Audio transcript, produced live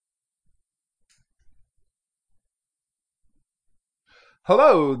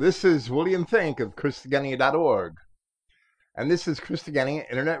Hello, this is William Fink of Christogenea.org, and this is Christogenea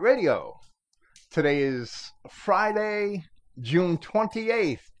Internet Radio. Today is Friday, June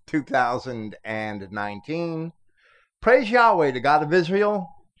 28th, 2019. Praise Yahweh, the God of Israel,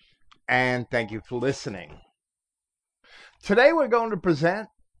 and thank you for listening. Today we're going to present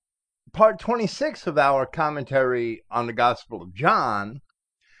part 26 of our commentary on the Gospel of John,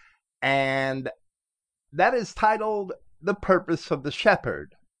 and that is titled The Purpose of the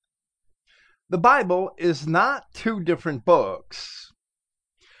Shepherd. The Bible is not two different books.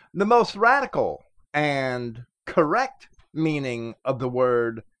 The most radical and correct meaning of the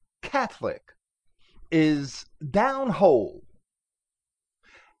word Catholic is downhole.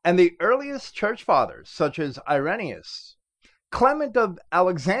 And the earliest church fathers, such as Irenaeus, Clement of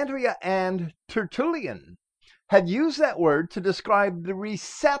Alexandria, and Tertullian, had used that word to describe the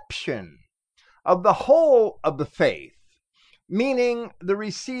reception of the whole of the faith, meaning the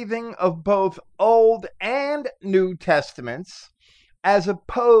receiving of both Old and New Testaments, as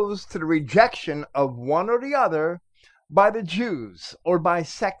opposed to the rejection of one or the other by the Jews or by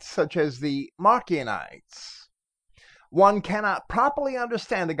sects such as the Marcionites. One cannot properly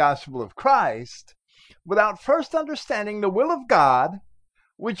understand the gospel of Christ without first understanding the will of God,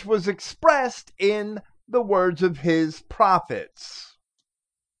 which was expressed in the words of his prophets.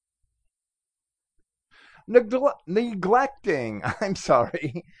 Neglecting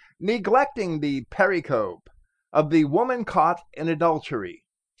the pericope of the woman caught in adultery,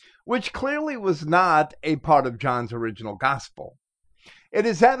 which clearly was not a part of John's original gospel. It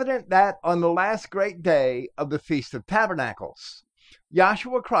is evident that on the last great day of the Feast of Tabernacles,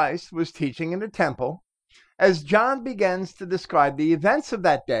 Yahshua Christ was teaching in the temple, as John begins to describe the events of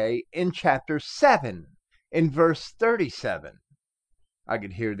that day in chapter 7, in verse 37. I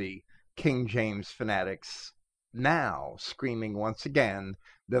could hear the King James fanatics now screaming once again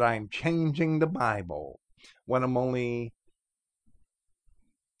that I'm changing the Bible when I'm only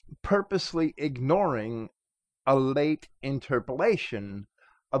purposely ignoring a late interpolation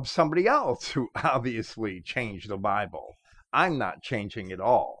of somebody else who obviously changed the Bible. I'm not changing it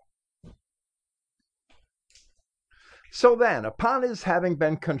all. So then, upon his having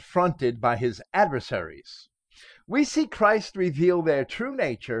been confronted by his adversaries, we see Christ reveal their true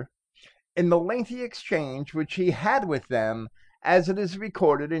nature in the lengthy exchange which he had with them, as it is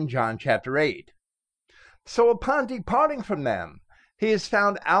recorded in John chapter 8. So upon departing from them, he is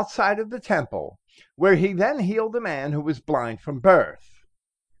found outside of the temple, where he then healed a man who was blind from birth.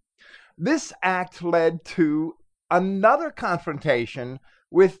 This act led to another confrontation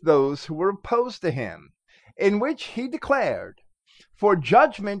with those who were opposed to him, in which he declared, "For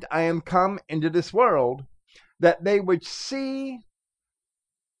judgment I am come into this world, that they which see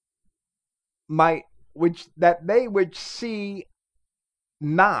see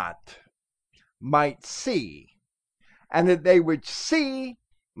not might see, and that they which see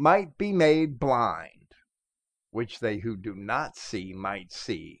might be made blind, which they who do not see might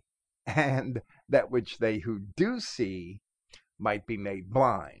see, and that which they who do see might be made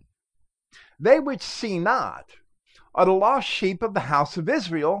blind. They which see not are the lost sheep of the house of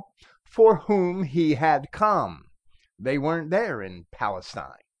Israel, for whom he had come." They weren't there in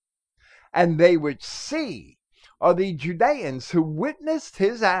Palestine. "And they which see are the Judeans who witnessed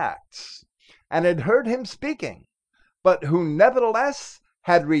his acts, and had heard him speaking, but who nevertheless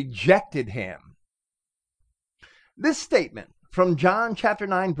had rejected him." This statement from John chapter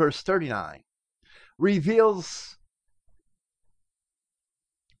 9, verse 39, reveals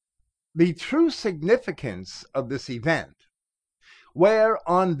the true significance of this event, where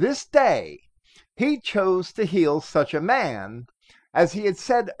on this day he chose to heal such a man, as he had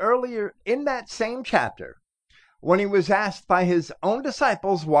said earlier in that same chapter, when he was asked by his own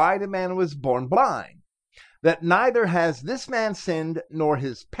disciples why the man was born blind, that neither has this man sinned nor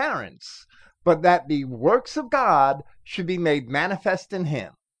his parents, but that the works of God should be made manifest in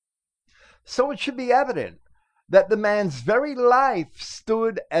him. So it should be evident that the man's very life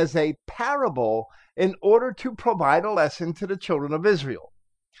stood as a parable in order to provide a lesson to the children of Israel.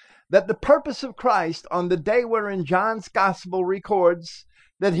 That the purpose of Christ on the day wherein John's gospel records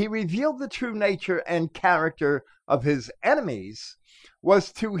that he revealed the true nature and character of his enemies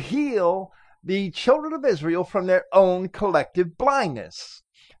was to heal the children of Israel from their own collective blindness,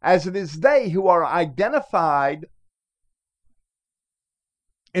 as it is they who are identified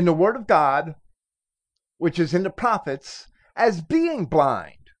in the Word of God, which is in the prophets, as being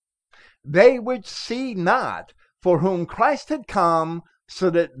blind. They which see not, for whom Christ had come, so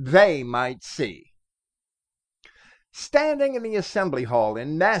that they might see. Standing in the assembly hall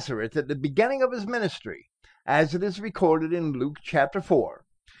in Nazareth at the beginning of his ministry, as it is recorded in Luke chapter 4.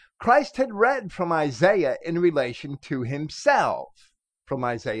 Christ had read from Isaiah in relation to himself, from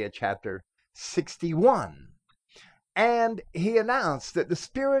Isaiah chapter 61. And he announced that the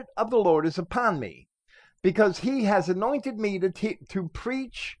Spirit of the Lord is upon me, because he has anointed me to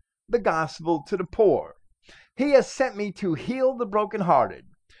preach the gospel to the poor. He has sent me to heal the brokenhearted,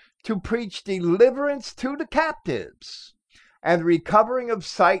 to preach deliverance to the captives, and recovering of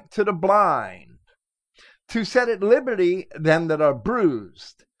sight to the blind, to set at liberty them that are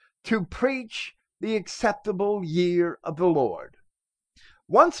bruised, to preach the acceptable year of the Lord.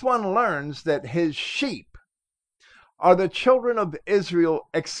 Once one learns that his sheep are the children of Israel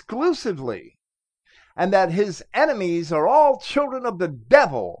exclusively, and that his enemies are all children of the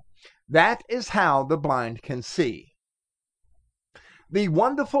devil, that is how the blind can see. The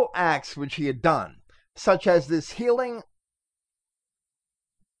wonderful acts which he had done, such as this healing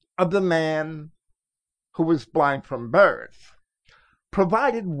of the man who was blind from birth,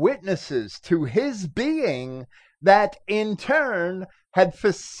 provided witnesses to his being that in turn had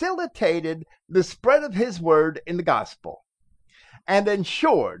facilitated the spread of his word in the gospel, and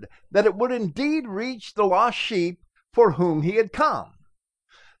ensured that it would indeed reach the lost sheep for whom he had come.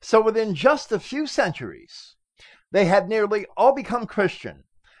 So within just a few centuries, they had nearly all become Christian,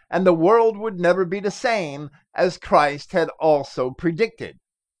 and the world would never be the same, as Christ had also predicted.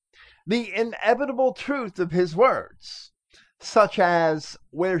 The inevitable truth of his words, such as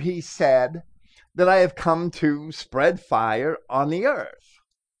where he said that I have come to spread fire on the earth.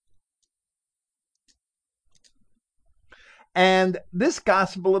 And this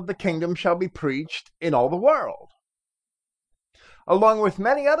gospel of the kingdom shall be preached in all the world, along with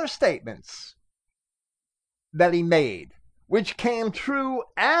many other statements that he made, which came true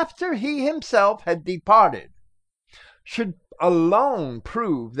after he himself had departed, should alone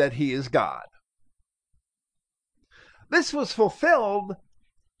prove that he is God. This was fulfilled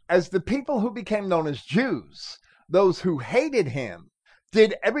as the people who became known as Jews, those who hated him,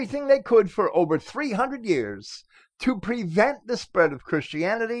 did everything they could for over 300 years to prevent the spread of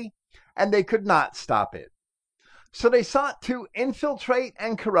Christianity, and they could not stop it. So they sought to infiltrate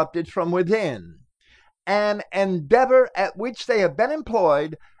and corrupt it from within, an endeavor at which they have been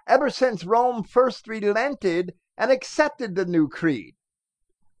employed ever since Rome first relented and accepted the new creed.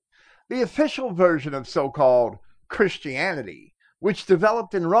 The official version of so-called Christianity, which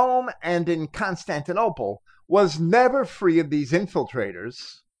developed in Rome and in Constantinople, was never free of these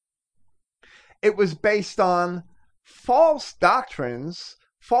infiltrators. It was based on false doctrines,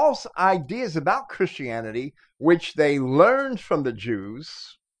 false ideas about Christianity, which they learned from the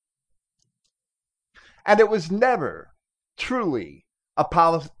Jews, and it was never truly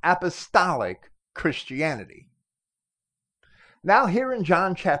apostolic Christianity. Now here in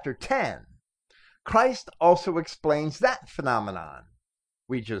John chapter 10, Christ also explains that phenomenon.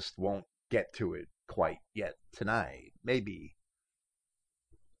 We just won't get to it quite yet tonight. Maybe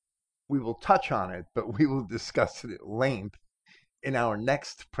we will touch on it, but we will discuss it at length in our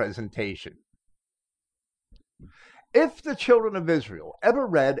next presentation. If the children of Israel ever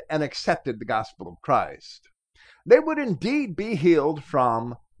read and accepted the gospel of Christ, they would indeed be healed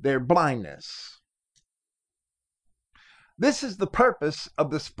from their blindness. This is the purpose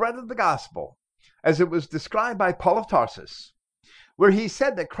of the spread of the gospel, as it was described by Paul of Tarsus, where he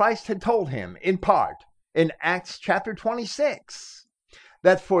said that Christ had told him, in part, in Acts chapter 26,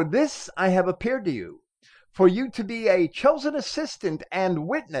 that for this I have appeared to you, for you to be a chosen assistant and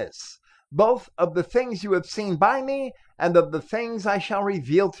witness, both of the things you have seen by me and of the things I shall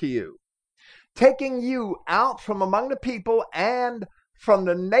reveal to you, taking you out from among the people and from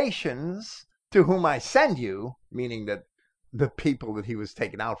the nations to whom I send you, meaning that the people that he was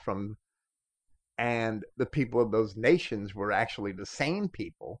taken out from and the people of those nations were actually the same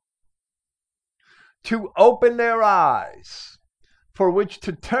people, to open their eyes, for which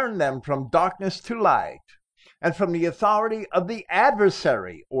to turn them from darkness to light, and from the authority of the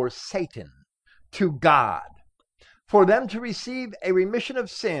adversary, or Satan, to God, for them to receive a remission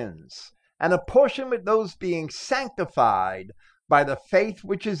of sins, and a portion with those being sanctified by the faith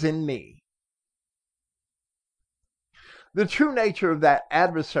which is in me. The true nature of that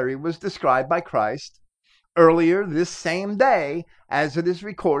adversary was described by Christ earlier this same day, as it is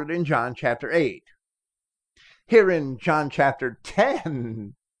recorded in John chapter 8. Here in John chapter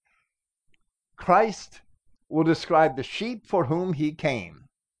 10, Christ will describe the sheep for whom he came.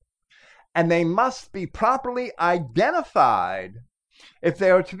 And they must be properly identified if they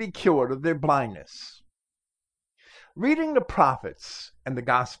are to be cured of their blindness. Reading the prophets and the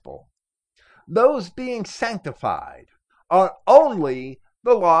gospel, those being sanctified are only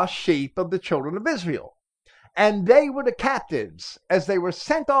the lost sheep of the children of Israel. and they were the captives as they were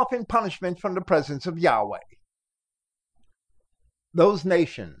sent off in punishment from the presence of Yahweh. Those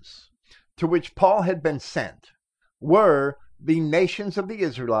nations to which Paul had been sent were the nations of the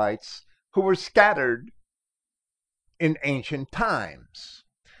Israelites who were scattered in ancient times,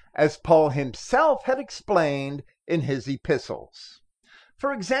 as Paul himself had explained in his epistles.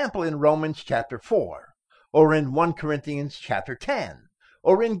 For example, in Romans chapter 4, or in 1 Corinthians chapter 10,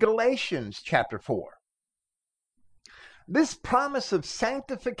 or in Galatians chapter 4. This promise of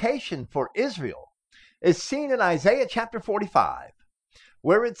sanctification for Israel is seen in Isaiah chapter 45,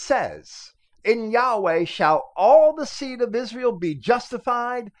 where it says, "In Yahweh shall all the seed of Israel be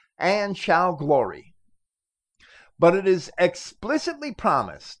justified and shall glory." But it is explicitly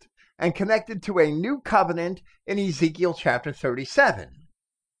promised and connected to a new covenant in Ezekiel chapter 37.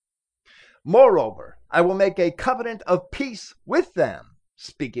 "Moreover, I will make a covenant of peace with them,"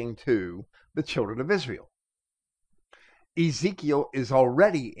 speaking to the children of Israel. Ezekiel is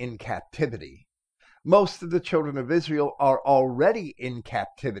already in captivity. Most of the children of Israel are already in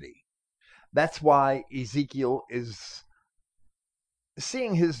captivity. That's why Ezekiel is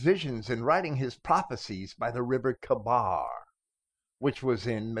seeing his visions and writing his prophecies by the river Kebar, which was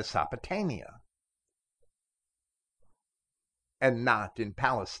in Mesopotamia and not in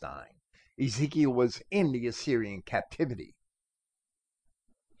Palestine. Ezekiel was in the Assyrian captivity.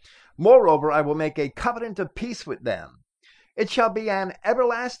 "Moreover, I will make a covenant of peace with them. It shall be an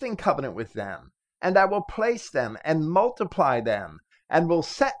everlasting covenant with them, and I will place them and multiply them, and will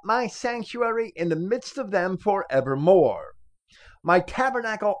set my sanctuary in the midst of them forevermore. My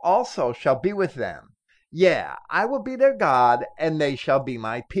tabernacle also shall be with them. Yea, I will be their God, and they shall be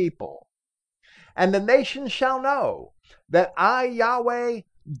my people. And the nations shall know that I, Yahweh,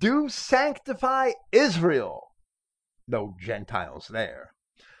 do sanctify Israel," no Gentiles there,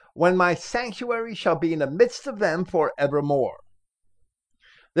 "when my sanctuary shall be in the midst of them forevermore."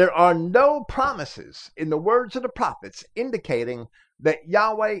 There are no promises in the words of the prophets indicating that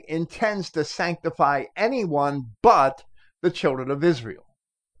Yahweh intends to sanctify anyone but the children of Israel.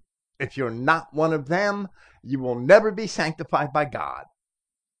 If you're not one of them, you will never be sanctified by God.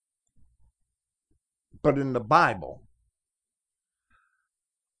 But in the Bible,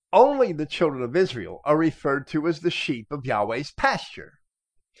 only the children of Israel are referred to as the sheep of Yahweh's pasture,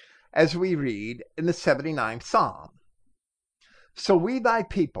 as we read in the 79th Psalm. "So we thy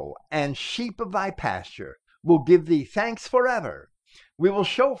people and sheep of thy pasture will give thee thanks forever. We will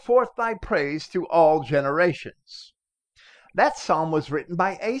show forth thy praise to all generations." That psalm was written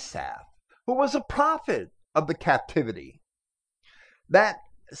by Asaph, who was a prophet of the captivity. That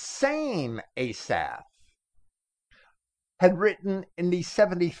same Asaph had written in the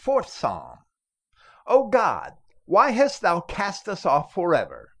 74th Psalm, "O God, why hast thou cast us off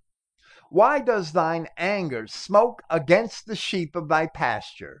forever? Why does thine anger smoke against the sheep of thy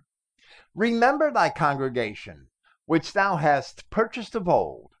pasture? Remember thy congregation, which thou hast purchased of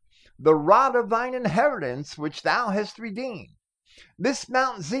old, the rod of thine inheritance, which thou hast redeemed, this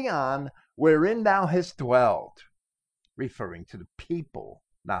Mount Zion, wherein thou hast dwelt," referring to the people,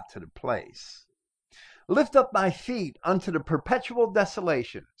 not to the place. "Lift up thy feet unto the perpetual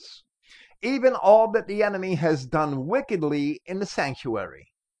desolations, even all that the enemy has done wickedly in the sanctuary.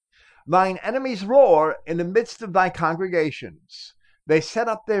 Thine enemies roar in the midst of thy congregations. They set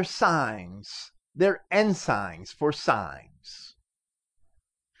up their signs, their ensigns for signs."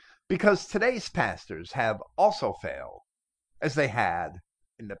 Because today's pastors have also failed, as they had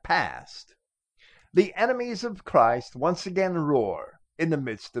in the past, the enemies of Christ once again roar in the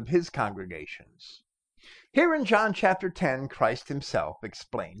midst of his congregations. Here in John chapter 10, Christ himself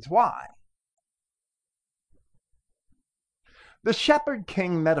explains why. The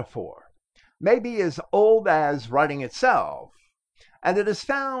shepherd-king metaphor may be as old as writing itself, and it is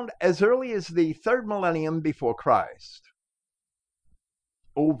found as early as the 3rd millennium before Christ,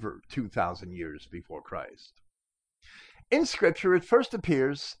 over 2,000 years before Christ. In Scripture, it first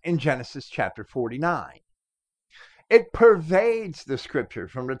appears in Genesis chapter 49. It pervades the Scripture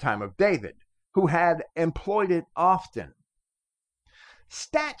from the time of David, who had employed it often.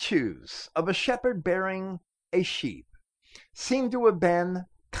 Statues of a shepherd bearing a sheep seem to have been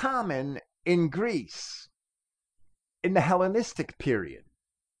common in Greece in the Hellenistic period.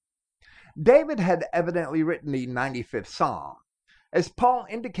 David had evidently written the 95th Psalm, as Paul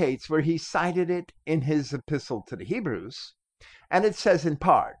indicates where he cited it in his epistle to the Hebrews, and it says in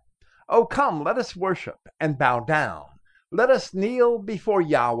part, "O come, let us worship and bow down. Let us kneel before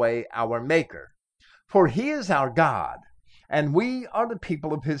Yahweh our Maker. For he is our God, and we are the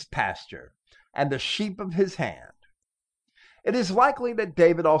people of his pasture, and the sheep of his hand." It is likely that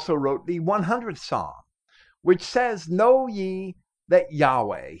David also wrote the 100th Psalm, which says, Know ye that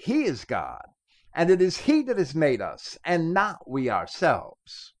Yahweh, He is God, and it is He that has made us, and not we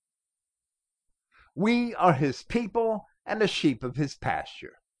ourselves. We are His people and the sheep of His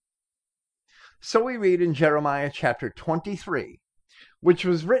pasture. So we read in Jeremiah chapter 23, which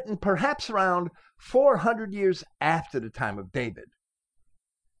was written perhaps around 400 years after the time of David.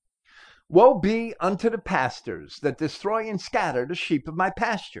 Woe be unto the pastors that destroy and scatter the sheep of my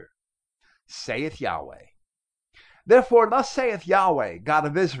pasture, saith Yahweh. Therefore thus saith Yahweh, God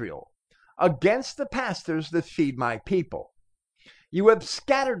of Israel, against the pastors that feed my people. You have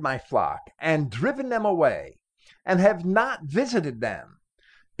scattered my flock, and driven them away, and have not visited them.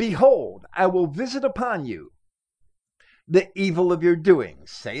 Behold, I will visit upon you the evil of your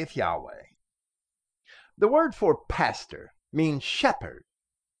doings, saith Yahweh. The word for pastor means shepherd,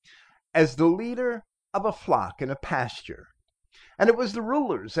 as the leader of a flock in a pasture. And it was the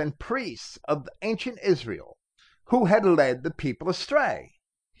rulers and priests of ancient Israel who had led the people astray,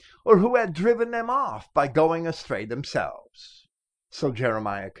 or who had driven them off by going astray themselves. So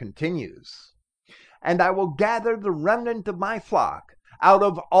Jeremiah continues, And I will gather the remnant of my flock out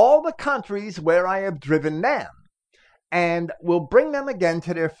of all the countries where I have driven them, and will bring them again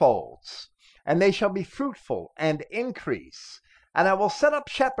to their folds, and they shall be fruitful and increase, and I will set up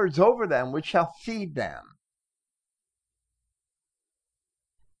shepherds over them which shall feed them.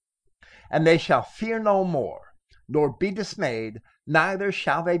 And they shall fear no more, nor be dismayed, neither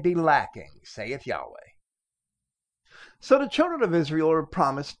shall they be lacking, saith Yahweh. So the children of Israel are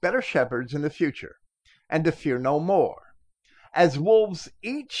promised better shepherds in the future, and to fear no more. As wolves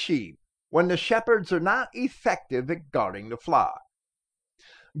eat sheep when the shepherds are not effective at guarding the flock.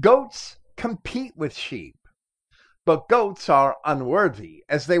 Goats compete with sheep, but goats are unworthy,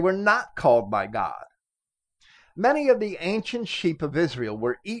 as they were not called by God. Many of the ancient sheep of Israel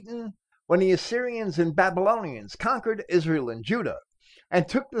were eaten when the Assyrians and Babylonians conquered Israel and Judah and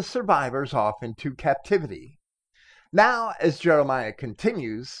took the survivors off into captivity. Now, as Jeremiah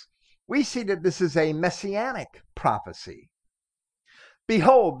continues, we see that this is a messianic prophecy.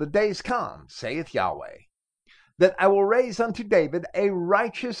 Behold, the days come, saith Yahweh, that I will raise unto David a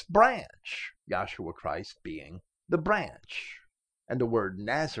righteous branch, Yahshua Christ being the branch, and the word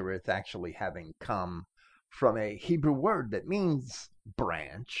Nazareth actually having come from a Hebrew word that means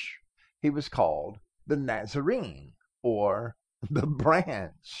branch. He was called the Nazarene, or the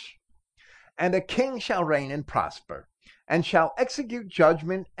branch. And a king shall reign and prosper, and shall execute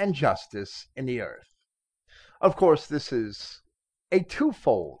judgment and justice in the earth. Of course, this is a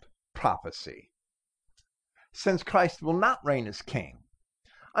twofold prophecy, since Christ will not reign as king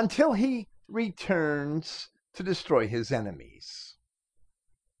until he returns to destroy his enemies.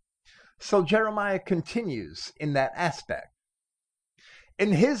 So Jeremiah continues in that aspect.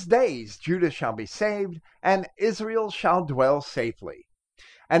 In his days Judah shall be saved, and Israel shall dwell safely.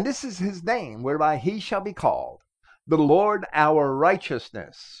 And this is his name whereby he shall be called, the Lord our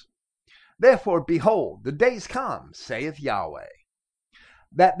righteousness. Therefore, behold, the days come, saith Yahweh,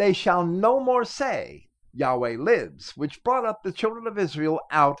 that they shall no more say, Yahweh lives, which brought up the children of Israel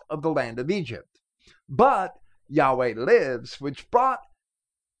out of the land of Egypt. But Yahweh lives, which brought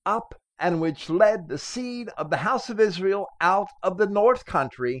up and which led the seed of the house of Israel out of the north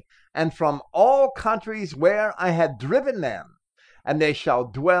country, and from all countries where I had driven them, and they shall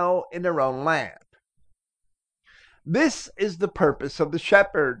dwell in their own land. This is the purpose of the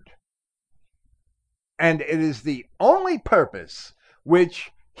shepherd, and it is the only purpose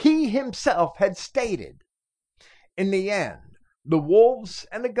which he himself had stated. In the end, the wolves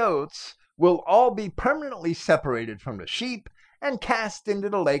and the goats will all be permanently separated from the sheep and cast into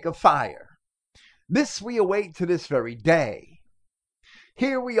the lake of fire. This we await to this very day.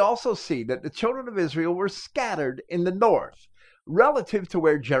 Here we also see that the children of Israel were scattered in the north, relative to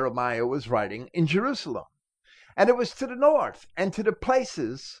where Jeremiah was writing in Jerusalem. And it was to the north and to the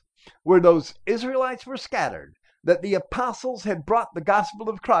places where those Israelites were scattered that the apostles had brought the gospel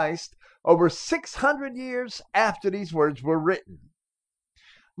of Christ over 600 years after these words were written.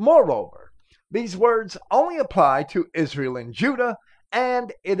 Moreover, these words only apply to Israel and Judah,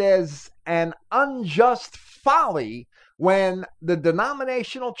 and it is an unjust folly when the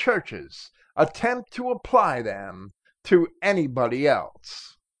denominational churches attempt to apply them to anybody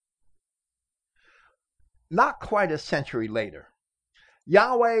else. Not quite a century later,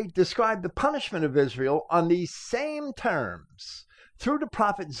 Yahweh described the punishment of Israel on these same terms through the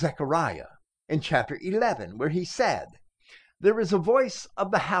prophet Zechariah in chapter 11, where he said, There is a voice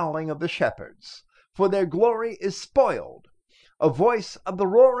of the howling of the shepherds, for their glory is spoiled, a voice of the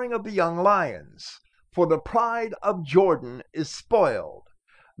roaring of the young lions, for the pride of Jordan is spoiled.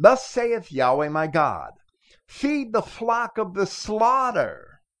 Thus saith Yahweh my God, feed the flock of the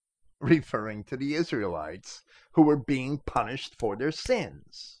slaughter, referring to the Israelites who were being punished for their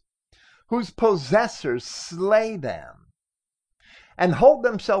sins, whose possessors slay them, and hold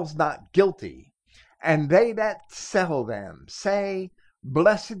themselves not guilty, and they that sell them say,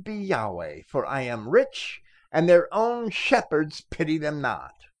 Blessed be Yahweh, for I am rich, and their own shepherds pity them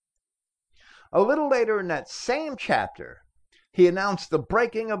not. A little later in that same chapter, he announced the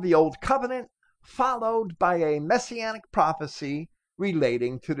breaking of the old covenant, followed by a messianic prophecy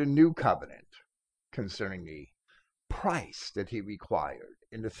relating to the new covenant concerning the price that he required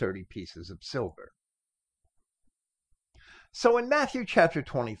in the 30 pieces of silver. So in Matthew chapter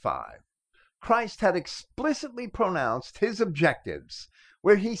 25, Christ had explicitly pronounced his objectives,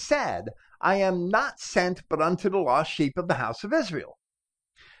 where he said, I am not sent but unto the lost sheep of the house of Israel.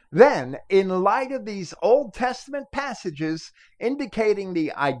 Then, in light of these Old Testament passages indicating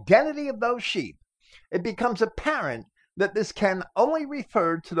the identity of those sheep, it becomes apparent that this can only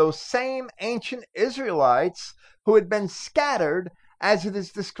refer to those same ancient Israelites who had been scattered as it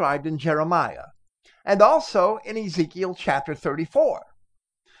is described in Jeremiah, and also in Ezekiel chapter 34.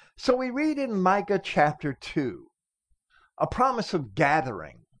 So we read in Micah chapter 2, a promise of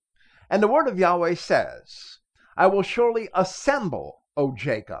gathering. And the word of Yahweh says, I will surely assemble, O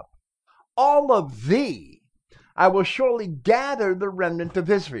Jacob, all of thee. I will surely gather the remnant of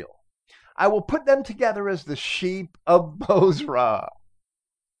Israel. I will put them together as the sheep of Bozrah,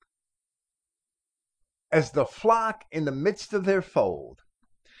 as the flock in the midst of their fold.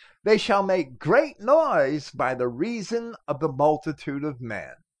 They shall make great noise by the reason of the multitude of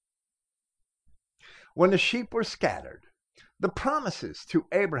men. When the sheep were scattered, the promises to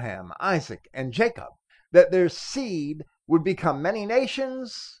Abraham, Isaac, and Jacob that their seed would become many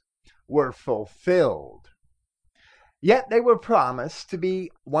nations were fulfilled. Yet they were promised to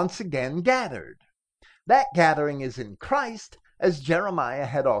be once again gathered. That gathering is in Christ, as Jeremiah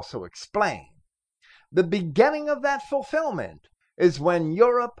had also explained. The beginning of that fulfillment is when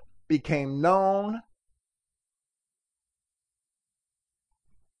Europe became known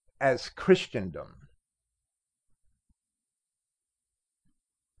as Christendom.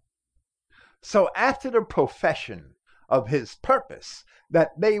 So after the profession of his purpose, that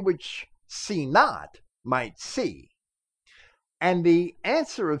they which see not might see, and the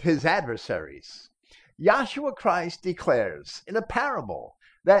answer of his adversaries, Yahshua Christ declares in a parable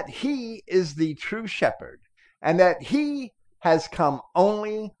that he is the true shepherd, and that he has come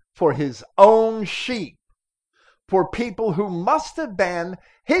only for his own sheep, for people who must have been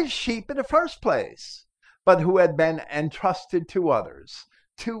his sheep in the first place, but who had been entrusted to others,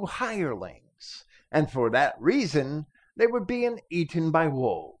 to hirelings, and for that reason they were being eaten by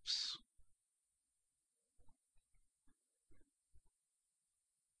wolves.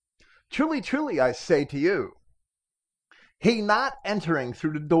 Truly, truly, I say to you, he not entering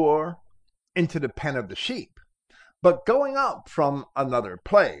through the door into the pen of the sheep, but going up from another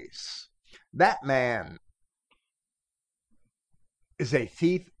place, that man is a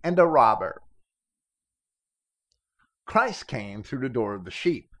thief and a robber. Christ came through the door of the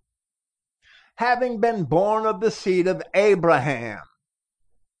sheep, having been born of the seed of Abraham,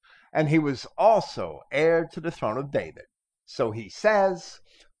 and he was also heir to the throne of David. So he says,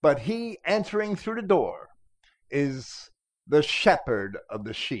 but he entering through the door is the shepherd of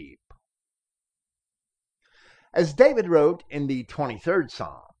the sheep. As David wrote in the 23rd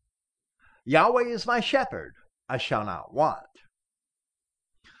Psalm, Yahweh is my shepherd, I shall not want.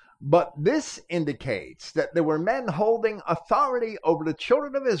 But this indicates that there were men holding authority over the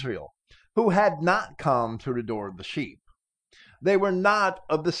children of Israel who had not come through the door of the sheep. They were not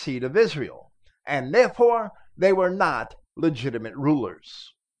of the seed of Israel, and therefore they were not legitimate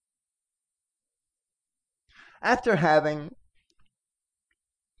rulers. After having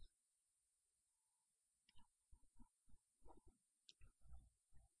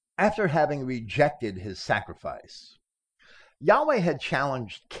rejected his sacrifice, Yahweh had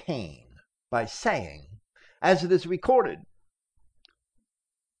challenged Cain by saying, as it is recorded,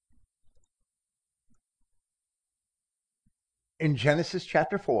 in Genesis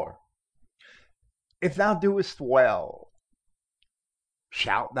chapter 4, if thou doest well,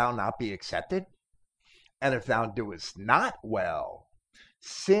 shalt thou not be accepted? And if thou doest not well,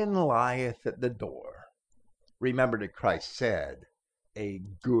 sin lieth at the door. Remember that Christ said, a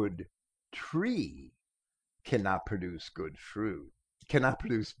good tree cannot produce good fruit, cannot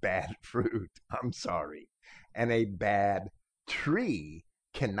produce bad fruit. And a bad tree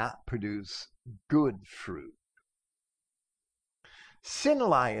cannot produce good fruit. Sin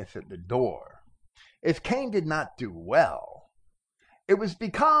lieth at the door. If Cain did not do well, it was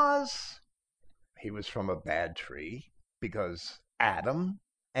because he was from a bad tree because Adam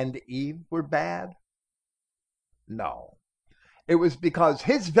and Eve were bad? No. It was because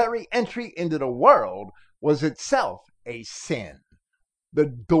his very entry into the world was itself a sin, the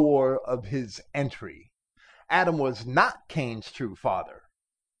door of his entry. Adam was not Cain's true father.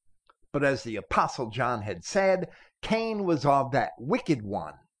 But as the Apostle John had said, Cain was of that wicked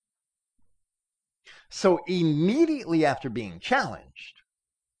one. So immediately after being challenged,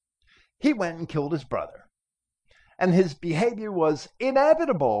 he went and killed his brother. And his behavior was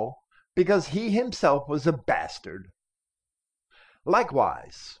inevitable because he himself was a bastard.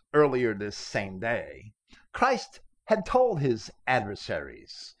 Likewise, earlier this same day, Christ had told his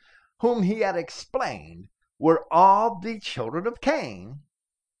adversaries, whom he had explained were all the children of Cain,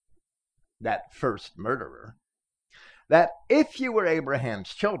 that first murderer, that if you were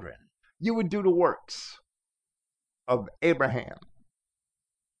Abraham's children, you would do the works of Abraham.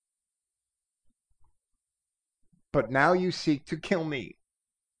 But now you seek to kill me,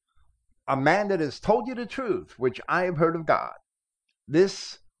 a man that has told you the truth, which I have heard of God.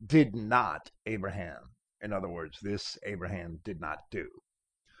 This did not Abraham. In other words, this Abraham did not do.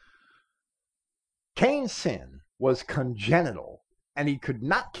 Cain's sin was congenital, and he could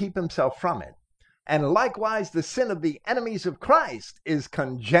not keep himself from it. And likewise, the sin of the enemies of Christ is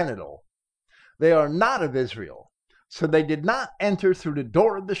congenital. They are not of Israel, so they did not enter through the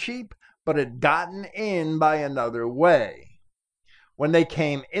door of the sheep, but had gotten in by another way. When they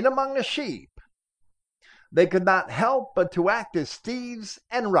came in among the sheep, they could not help but to act as thieves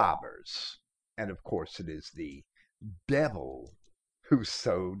and robbers. And of course, it is the devil who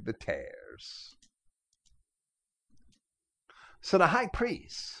sowed the tares. So the high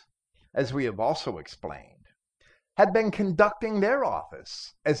priests, as we have also explained, had been conducting their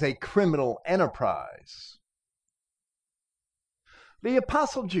office as a criminal enterprise. The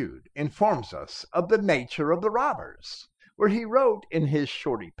Apostle Jude informs us of the nature of the robbers, where he wrote in his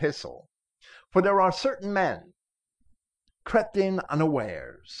short epistle, "For there are certain men crept in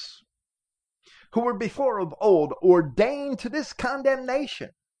unawares, who were before of old ordained to this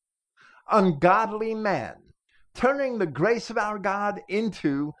condemnation, ungodly men, turning the grace of our God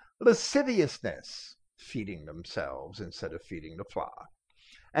into lasciviousness, feeding themselves instead of feeding the flock,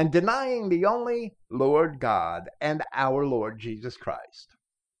 and denying the only Lord God and our Lord Jesus Christ."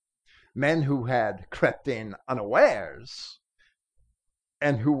 Men who had crept in unawares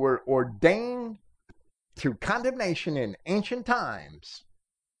and who were ordained to condemnation in ancient times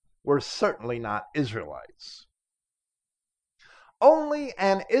were certainly not Israelites. Only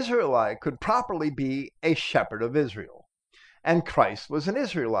an Israelite could properly be a shepherd of Israel, and Christ was an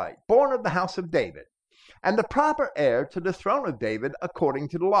Israelite, born of the house of David, and the proper heir to the throne of David according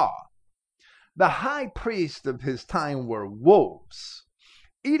to the law. The high priests of his time were wolves,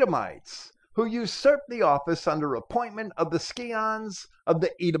 Edomites, who usurped the office under appointment of the scions of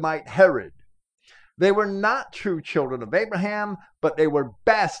the Edomite Herod. They were not true children of Abraham, but they were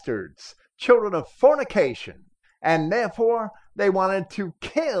bastards, children of fornication, and therefore they wanted to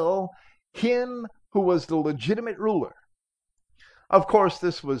kill him who was the legitimate ruler. Of course,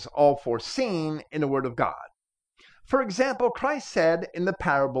 this was all foreseen in the Word of God. For example, Christ said in the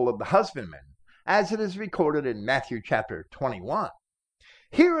parable of the husbandman, as it is recorded in Matthew chapter 21,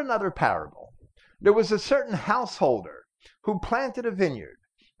 "Hear another parable. There was a certain householder who planted a vineyard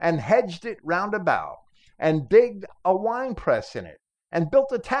and hedged it round about, and digged a winepress in it, and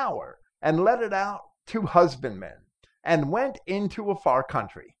built a tower, and let it out to husbandmen, and went into a far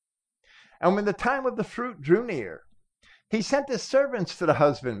country. And when the time of the fruit drew near, he sent his servants to the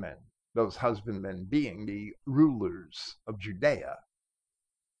husbandmen," those husbandmen being the rulers of Judea,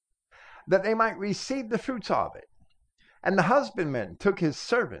 "that they might receive the fruits of it. And the husbandman took his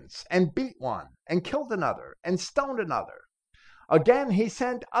servants, and beat one, and killed another, and stoned another. Again he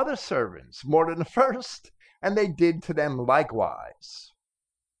sent other servants, more than the first, and they did to them likewise.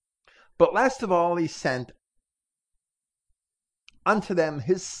 But last of all he sent unto them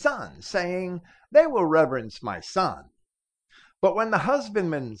his son, saying, They will reverence my son. But when the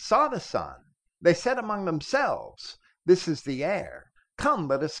husbandmen saw the son, they said among themselves, This is the heir. Come,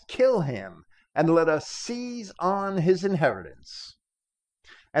 let us kill him, and let us seize on his inheritance.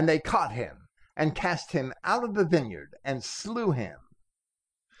 And they caught him, and cast him out of the vineyard, and slew him.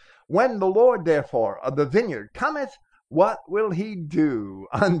 When the Lord therefore of the vineyard cometh, what will he do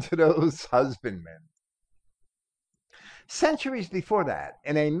unto those husbandmen?" Centuries before that,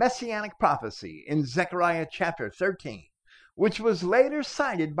 in a messianic prophecy in Zechariah chapter 13, which was later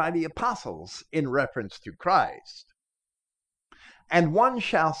cited by the apostles in reference to Christ, "And one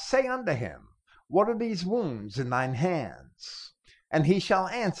shall say unto him, What are these wounds in thine hands? And he shall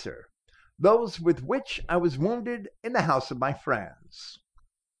answer, those with which I was wounded in the house of my friends.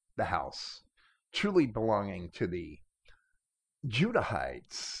 The house truly belonging to the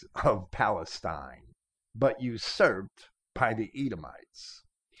Judahites of Palestine, but usurped by the Edomites.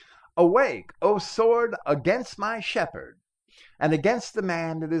 Awake, O sword, against my shepherd, and against the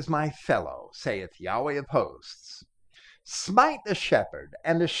man that is my fellow, saith Yahweh of hosts. Smite the shepherd,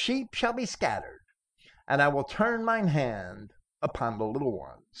 and the sheep shall be scattered, and I will turn mine hand upon the little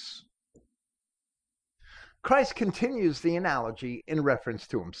ones. Christ continues the analogy in reference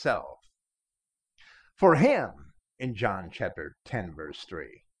to himself. For him, in John chapter 10, verse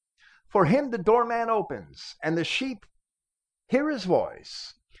 3, for him the doorman opens, and the sheep hear his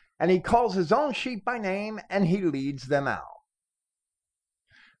voice, and he calls his own sheep by name, and he leads them out.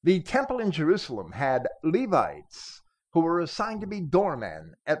 The temple in Jerusalem had Levites who were assigned to be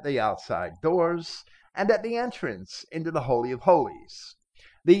doormen at the outside doors and at the entrance into the Holy of Holies,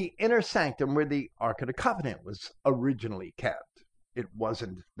 the inner sanctum where the Ark of the Covenant was originally kept. It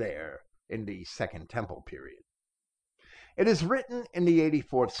wasn't there in the Second Temple period. It is written in the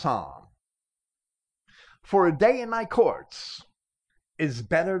 84th Psalm, "For a day in my courts is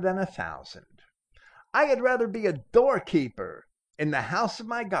better than 1,000. I had rather be a doorkeeper in the house of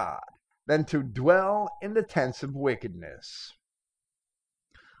my God than to dwell in the tents of wickedness."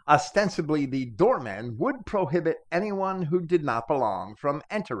 Ostensibly, the doorman would prohibit anyone who did not belong from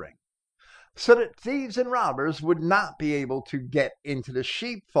entering, so that thieves and robbers would not be able to get into the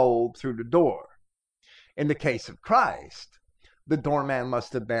sheepfold through the door. In the case of Christ, the doorman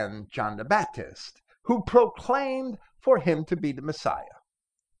must have been John the Baptist, who proclaimed for him to be the Messiah.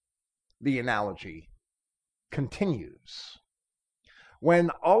 The analogy continues.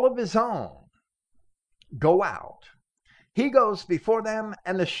 When all of his own go out, he goes before them,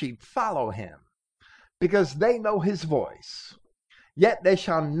 and the sheep follow him, because they know his voice. Yet they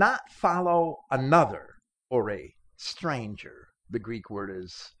shall not follow another, or a stranger. The Greek word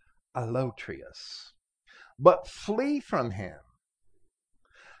is allotrius, but flee from him,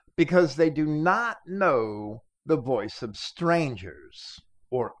 because they do not know the voice of strangers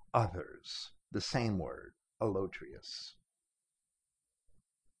or others. The same word, allotrius.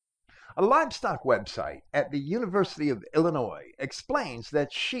 A livestock website at the University of Illinois explains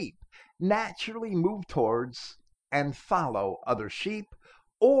that sheep naturally move towards and follow other sheep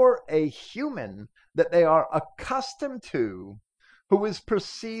or a human that they are accustomed to who is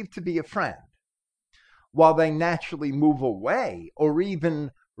perceived to be a friend, while they naturally move away or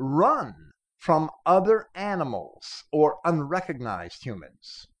even run from other animals or unrecognized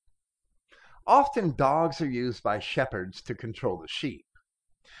humans. Often dogs are used by shepherds to control the sheep,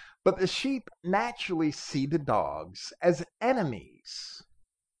 but the sheep naturally see the dogs as enemies.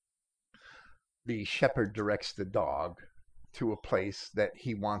 The shepherd directs the dog to a place that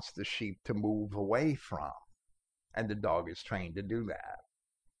he wants the sheep to move away from, and the dog is trained to do that.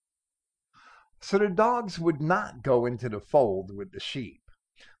 So the dogs would not go into the fold with the sheep.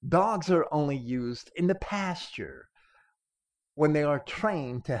 Dogs are only used in the pasture when they are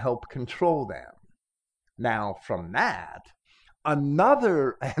trained to help control them. Now, from that,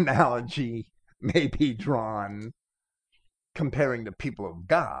 another analogy may be drawn comparing the people of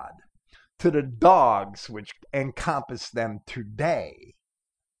God to the dogs which encompass them today.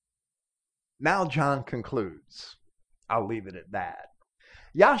 Now John concludes. I'll leave it at that.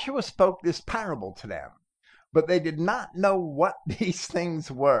 Yahshua spoke this parable to them, but they did not know what these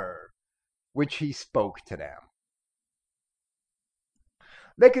things were which he spoke to them.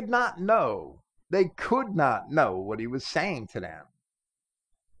 They could not know what he was saying to them.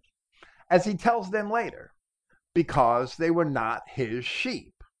 As he tells them later, because they were not his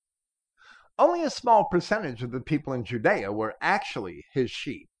sheep. Only a small percentage of the people in Judea were actually his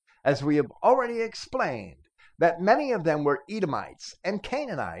sheep, as we have already explained that many of them were Edomites and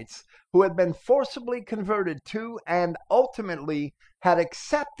Canaanites who had been forcibly converted to and ultimately had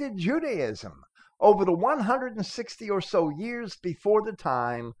accepted Judaism over the 160 or so years before the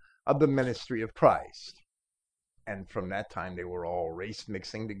time of the ministry of Christ. And from that time, they were all race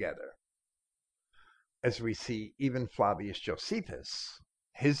mixing together. As we see, even Flavius Josephus,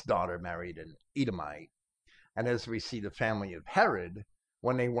 his daughter married an Edomite. And as we see, the family of Herod,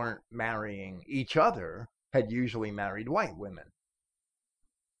 when they weren't marrying each other, had usually married white women.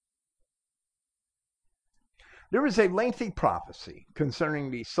 There is a lengthy prophecy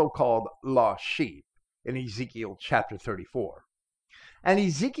concerning the so-called lost sheep in Ezekiel chapter 34. And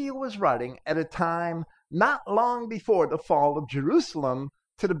Ezekiel was writing at a time not long before the fall of Jerusalem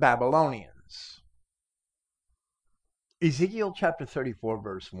to the Babylonians. Ezekiel chapter 34,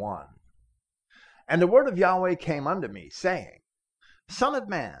 verse 1. And the word of Yahweh came unto me, saying, Son of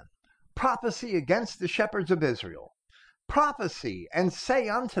man, Prophecy against the shepherds of Israel. Prophecy and say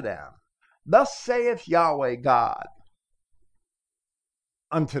unto them, Thus saith Yahweh God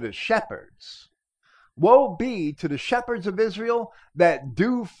unto the shepherds, Woe be to the shepherds of Israel that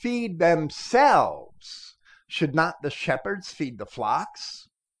do feed themselves. Should not the shepherds feed the flocks?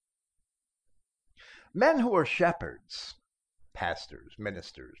 Men who are shepherds, pastors,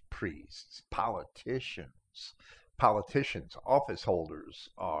 ministers, priests, politicians, office holders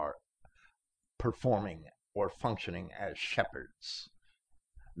are performing or functioning as shepherds.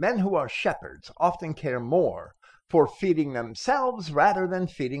 Men who are shepherds often care more for feeding themselves rather than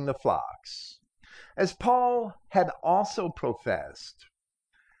feeding the flocks. As Paul had also professed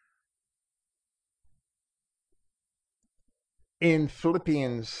in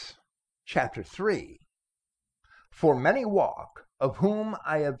Philippians chapter 3, For many walk, of whom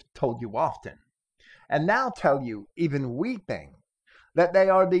I have told you often, and now tell you, even weeping, that they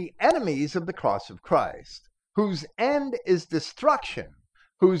are the enemies of the cross of Christ, whose end is destruction,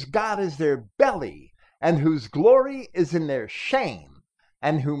 whose God is their belly, and whose glory is in their shame,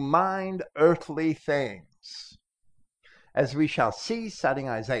 and who mind earthly things. As we shall see, citing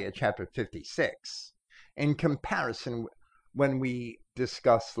Isaiah chapter 56, in comparison when we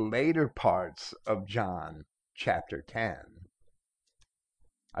discuss later parts of John chapter 10.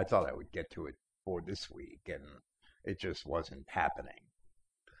 I thought I would get to it for this week, and it just wasn't happening.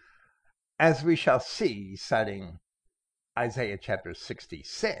 As we shall see, citing Isaiah chapter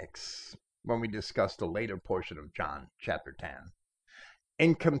 66, when we discuss the later portion of John chapter 10,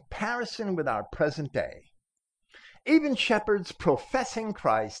 in comparison with our present day, even shepherds professing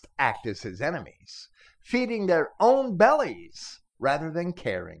Christ act as his enemies, feeding their own bellies rather than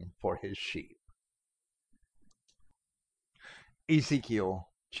caring for his sheep. Ezekiel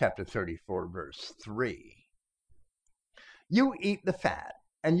chapter 34, verse 3. You eat the fat,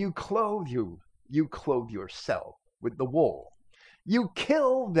 and you clothe yourself with the wool. You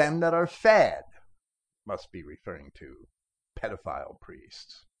kill them that are fed. Must be referring to pedophile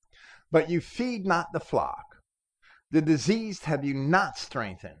priests. But you feed not the flock. The diseased have you not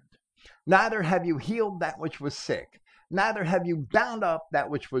strengthened, neither have you healed that which was sick, neither have you bound up that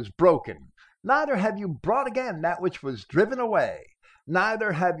which was broken, neither have you brought again that which was driven away,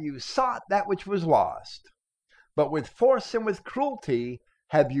 neither have you sought that which was lost, but with force and with cruelty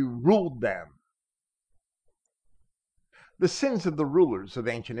have you ruled them. The sins of the rulers of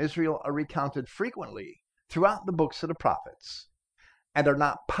ancient Israel are recounted frequently throughout the books of the prophets, and are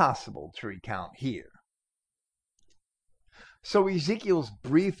not possible to recount here. So Ezekiel's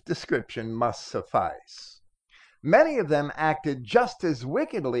brief description must suffice. Many of them acted just as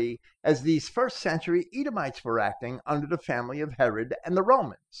wickedly as these first century Edomites were acting under the family of Herod and the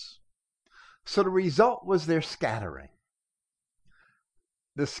Romans. So the result was their scattering,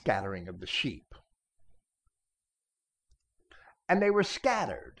 the scattering of the sheep. And they were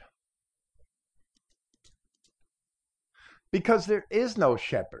scattered because there is no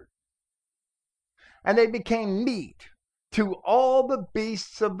shepherd. And they became meat to all the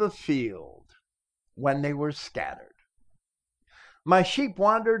beasts of the field when they were scattered. My sheep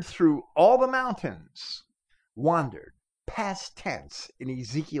wandered through all the mountains, wandered, past tense in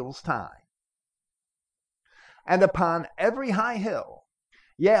Ezekiel's time, and upon every high hill.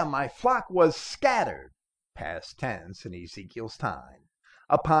 Yeah, my flock was scattered, past tense in Ezekiel's time,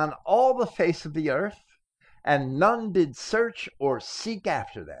 upon all the face of the earth, and none did search or seek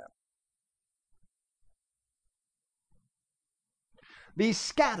after them. The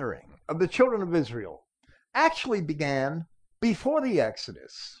scattering of the children of Israel actually began before the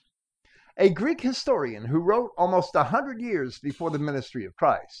Exodus. A Greek historian who wrote almost 100 years before the ministry of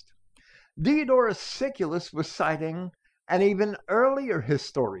Christ, Diodorus Siculus, was citing an even earlier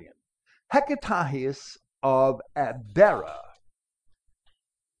historian, Hecataeus of Abdera,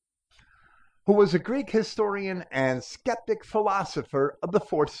 who was a Greek historian and skeptic philosopher of the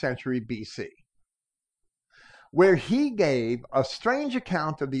 4th century BC, where he gave a strange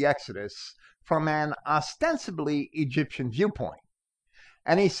account of the Exodus from an ostensibly Egyptian viewpoint.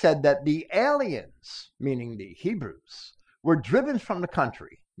 And he said that the aliens, meaning the Hebrews, were driven from the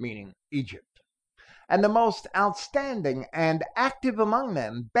country, meaning Egypt. And the most outstanding and active among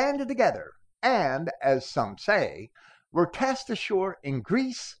them banded together and, as some say, were cast ashore in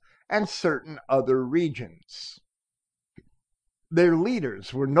Greece and certain other regions. Their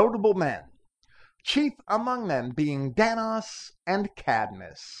leaders were notable men, chief among them being Danos and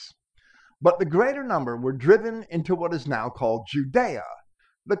Cadmus. But the greater number were driven into what is now called Judea.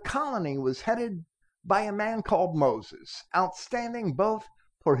 The colony was headed by a man called Moses, outstanding both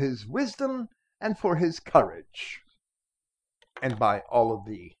for his wisdom and for his courage, and by all of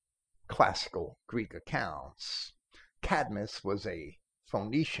the classical Greek accounts, Cadmus was a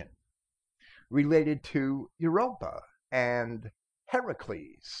Phoenician related to Europa and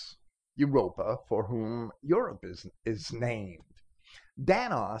Heracles, Europa for whom Europe is named.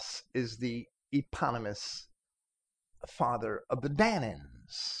 Danos is the eponymous father of the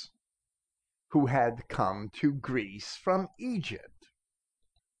Danans, who had come to Greece from Egypt.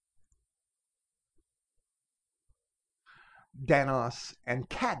 Danos and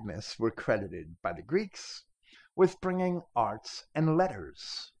Cadmus were credited by the Greeks with bringing arts and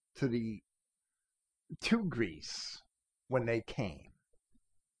letters to Greece when they came.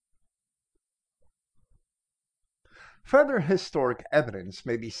 Further historic evidence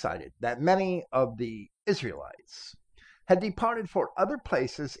may be cited that many of the Israelites had departed for other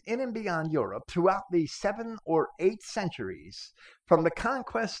places in and beyond Europe throughout the 7th or 8th centuries, from the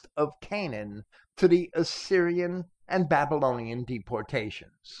conquest of Canaan to the Assyrian and Babylonian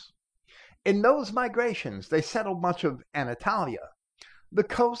deportations. In those migrations, they settled much of Anatolia, the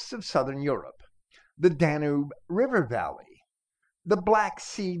coasts of southern Europe, the Danube River Valley, the Black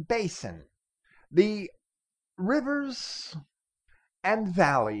Sea Basin, the rivers and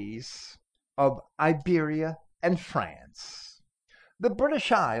valleys of Iberia and France, the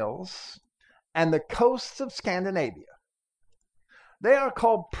British Isles, and the coasts of Scandinavia. They are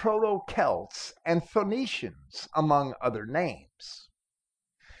called Proto-Celts and Phoenicians, among other names.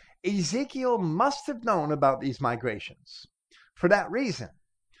 Ezekiel must have known about these migrations. For that reason,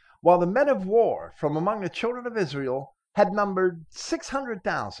 while the men of war from among the children of Israel had numbered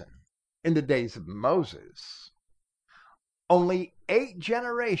 600,000 in the days of Moses, only 8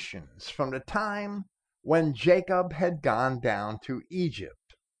 generations from the time when Jacob had gone down to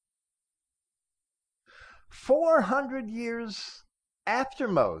Egypt, 400 years after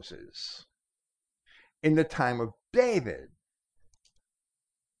Moses, in the time of David,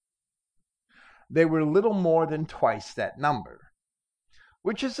 they were little more than twice that number,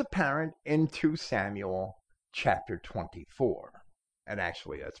 which is apparent in 2 Samuel chapter 24. And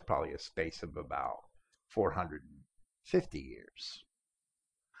actually, that's probably a space of about 450 years.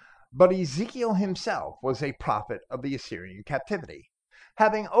 But Ezekiel himself was a prophet of the Assyrian captivity,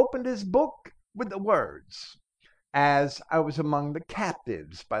 having opened his book with the words, "As I was among the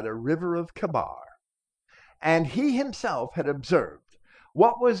captives by the river of Chebar." And he himself had observed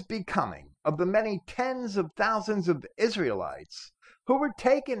what was becoming of the many tens of thousands of Israelites who were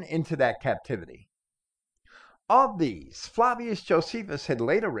taken into that captivity. Of these, Flavius Josephus had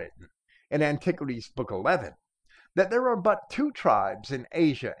later written, in Antiquities Book 11, that there are but 2 tribes in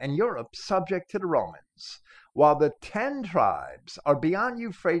Asia and Europe subject to the Romans, while the 10 tribes are beyond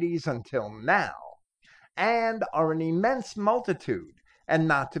Euphrates until now, and are an immense multitude, and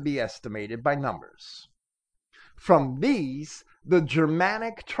not to be estimated by numbers. From these, the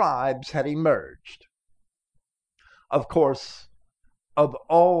Germanic tribes had emerged. Of course, of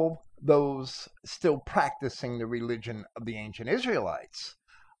all those still practicing the religion of the ancient Israelites,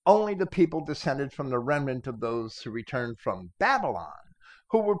 only the people descended from the remnant of those who returned from Babylon,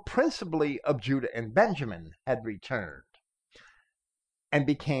 who were principally of Judah and Benjamin, had returned and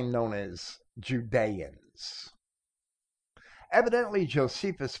became known as Judeans. Evidently,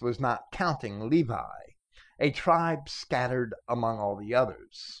 Josephus was not counting Levi, a tribe scattered among all the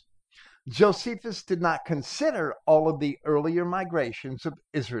others. Josephus did not consider all of the earlier migrations of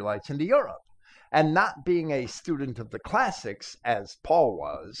Israelites into Europe, and not being a student of the classics, as Paul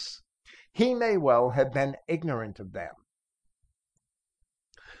was, he may well have been ignorant of them.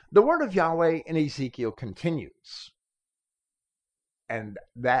 The word of Yahweh in Ezekiel continues, and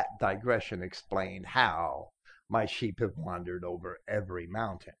that digression explained how my sheep have wandered over every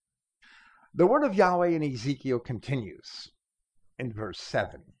mountain. The word of Yahweh in Ezekiel continues in verse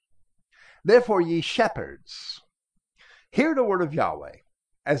 7. "Therefore, ye shepherds, hear the word of Yahweh.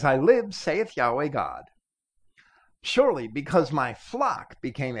 As I live, saith Yahweh God, surely because my flock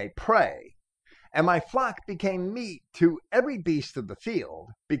became a prey, and my flock became meat to every beast of the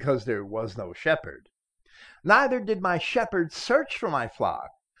field, because there was no shepherd. Neither did my shepherds search for my flock,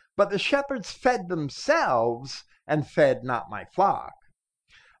 but the shepherds fed themselves, and fed not my flock.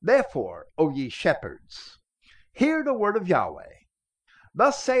 Therefore, O ye shepherds, hear the word of Yahweh.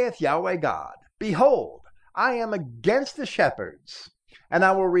 Thus saith Yahweh God, Behold, I am against the shepherds, and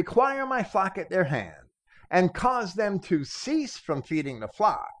I will require my flock at their hand, and cause them to cease from feeding the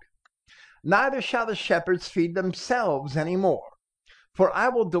flock. Neither shall the shepherds feed themselves any more, for I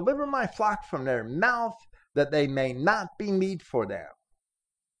will deliver my flock from their mouth, that they may not be meat for them."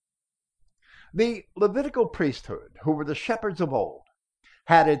 The Levitical priesthood, who were the shepherds of old,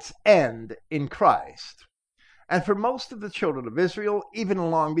 had its end in Christ, and for most of the children of Israel, even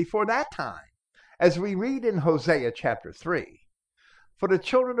long before that time, as we read in Hosea chapter 3. For the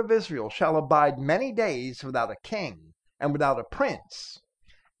children of Israel shall abide many days without a king, and without a prince,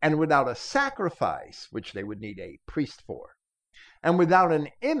 and without a sacrifice, which they would need a priest for, and without an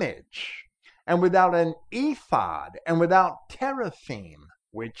image, and without an ephod, and without teraphim,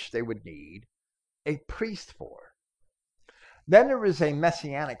 which they would need a priest for. Then there is a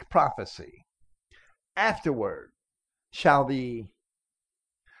messianic prophecy. Afterward shall the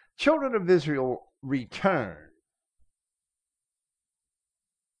children of Israel return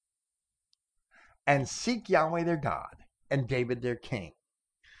and seek Yahweh their God and David their king,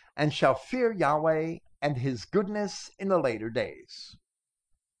 and shall fear Yahweh and his goodness in the later days.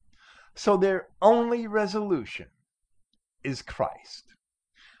 So their only resolution is Christ,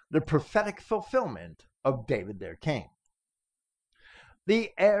 the prophetic fulfillment of David their king.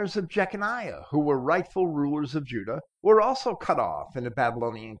 The heirs of Jeconiah, who were rightful rulers of Judah, were also cut off in the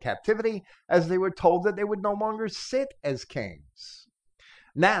Babylonian captivity, as they were told that they would no longer sit as kings.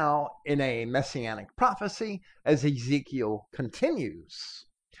 Now, in a messianic prophecy, as Ezekiel continues,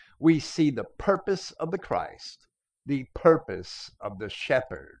 we see the purpose of the Christ, the purpose of the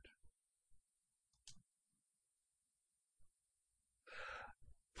shepherd.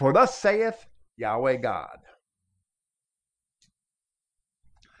 For thus saith Yahweh God,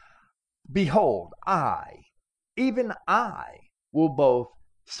 behold, I, even I, will both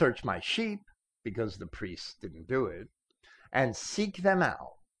search my sheep, because the priests didn't do it, and seek them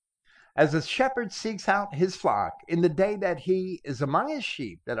out, as a shepherd seeks out his flock in the day that he is among his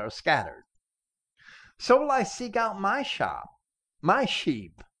sheep that are scattered. So will I seek out my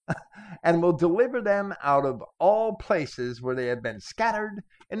sheep, and will deliver them out of all places where they have been scattered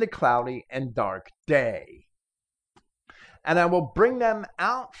in the cloudy and dark day. And I will bring them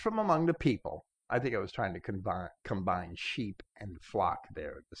out from among the people. I think I was trying to combine sheep and flock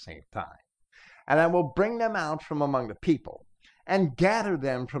there at the same time. And I will bring them out from among the people, and gather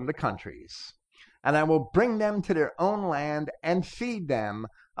them from the countries. And I will bring them to their own land, and feed them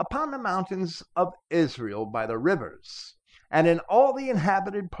upon the mountains of Israel by the rivers, and in all the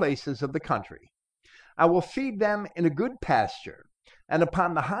inhabited places of the country. I will feed them in a good pasture, and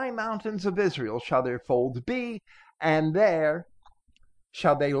upon the high mountains of Israel shall their folds be, and there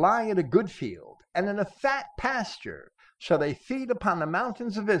shall they lie in a good field, and in a fat pasture shall they feed upon the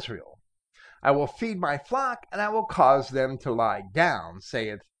mountains of Israel. I will feed my flock, and I will cause them to lie down,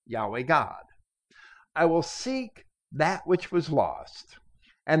 saith Yahweh God. I will seek that which was lost,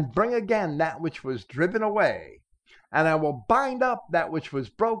 and bring again that which was driven away, and I will bind up that which was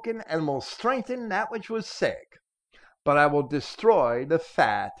broken, and will strengthen that which was sick. But I will destroy the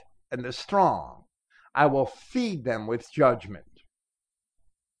fat and the strong. I will feed them with judgment.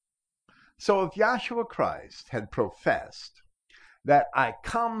 So if Yahshua Christ had professed that I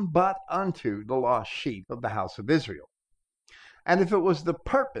come but unto the lost sheep of the house of Israel, and if it was the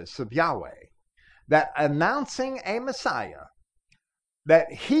purpose of Yahweh that announcing a Messiah,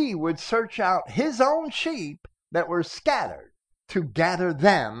 that he would search out his own sheep that were scattered to gather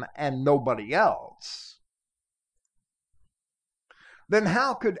them and nobody else, then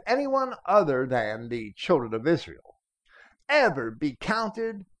how could anyone other than the children of Israel ever be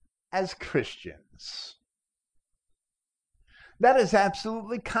counted as Christians? That is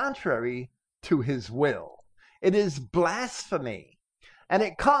absolutely contrary to his will. It is blasphemy, and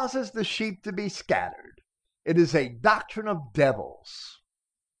it causes the sheep to be scattered. It is a doctrine of devils.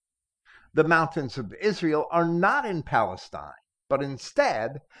 The mountains of Israel are not in Palestine, but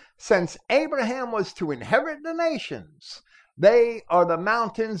instead, since Abraham was to inherit the nations, they are the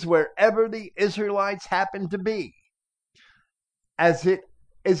mountains wherever the Israelites happen to be, as it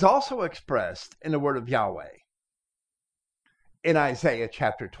is also expressed in the word of Yahweh in Isaiah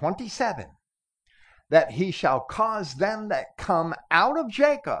chapter 27, that he shall cause them that come out of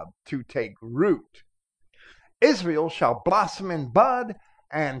Jacob to take root. Israel shall blossom and bud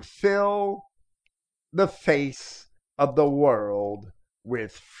and fill the face of the world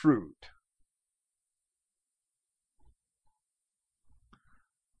with fruit.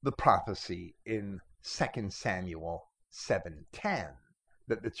 The prophecy in 2 Samuel 7:10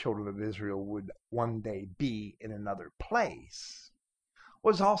 that the children of Israel would one day be in another place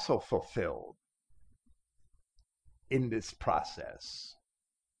was also fulfilled in this process.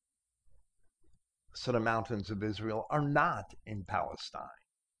 So the mountains of Israel are not in Palestine.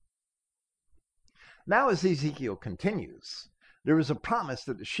 Now, as Ezekiel continues, there is a promise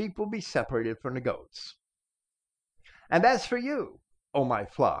that the sheep will be separated from the goats. And as for you, O my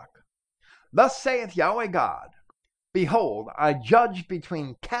flock, thus saith Yahweh God, behold, I judge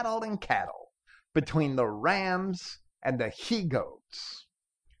between cattle and cattle, between the rams and the he-goats.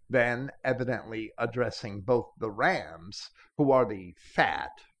 Then, evidently addressing both the rams, who are the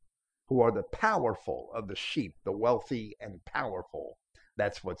fat, who are the powerful of the sheep, the wealthy and powerful.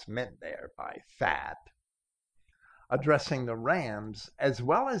 That's what's meant there by fat. Addressing the rams as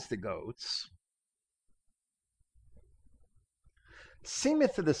well as the goats.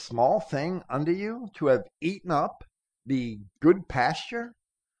 Seemeth it a small thing unto you to have eaten up the good pasture?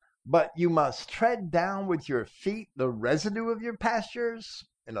 But you must tread down with your feet the residue of your pastures.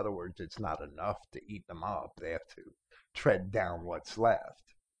 In other words, it's not enough to eat them up. They have to tread down what's left.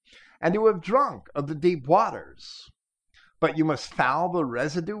 And you have drunk of the deep waters. But you must foul the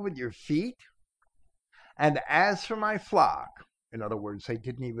residue with your feet. And as for my flock, in other words, they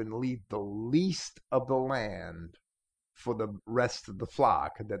didn't even leave the least of the land for the rest of the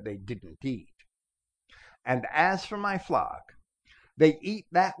flock that they didn't eat. And as for my flock, they eat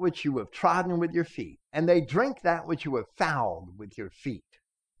that which you have trodden with your feet, and they drink that which you have fouled with your feet.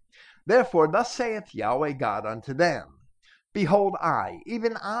 Therefore, thus saith Yahweh God unto them, Behold, I,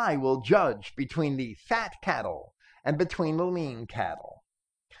 even I, will judge between the fat cattle and between the lean cattle,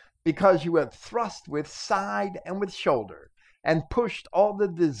 because you have thrust with side and with shoulder, and pushed all the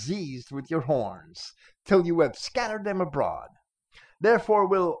diseased with your horns, till you have scattered them abroad. Therefore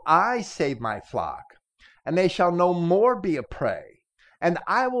will I save my flock, and they shall no more be a prey. And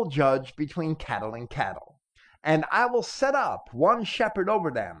I will judge between cattle and cattle. And I will set up one shepherd over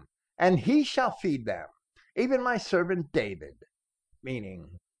them, and he shall feed them, even my servant David,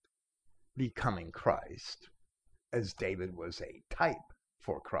 meaning becoming Christ, as David was a type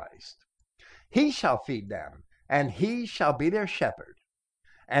for Christ. He shall feed them, and he shall be their shepherd.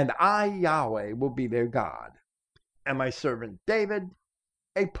 And I, Yahweh, will be their God, and my servant David,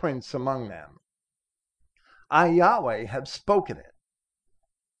 a prince among them. I, Yahweh, have spoken it.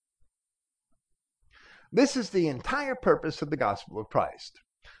 This is the entire purpose of the gospel of Christ,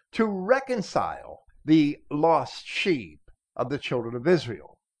 to reconcile the lost sheep of the children of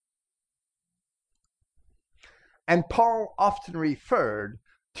Israel. And Paul often referred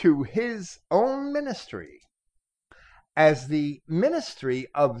to his own ministry as the ministry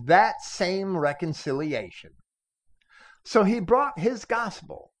of that same reconciliation. So he brought his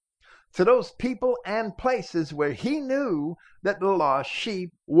gospel to those people and places where he knew that the lost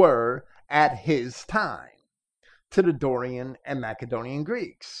sheep were at his time, to the Dorian and Macedonian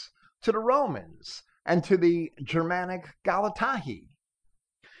Greeks, to the Romans, and to the Germanic Galatae.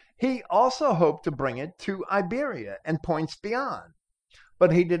 He also hoped to bring it to Iberia and points beyond,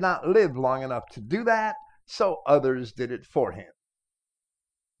 but he did not live long enough to do that, so others did it for him.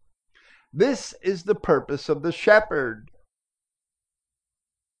 This is the purpose of the shepherd.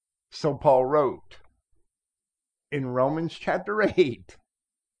 So Paul wrote in Romans chapter 8,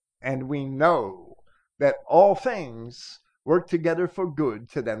 and we know that all things work together for good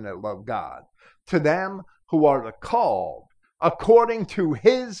to them that love God, to them who are the called according to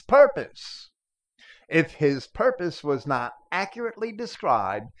his purpose. If his purpose was not accurately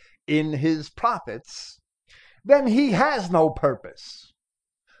described in his prophets, then he has no purpose.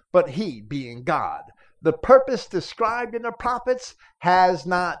 But he, being God, the purpose described in the prophets has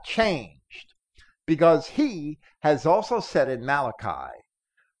not changed, because he has also said in Malachi,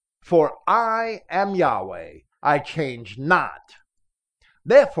 For I am Yahweh, I change not.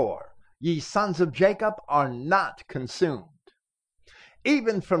 Therefore, ye sons of Jacob are not consumed.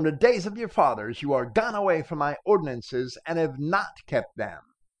 Even from the days of your fathers you are gone away from my ordinances and have not kept them.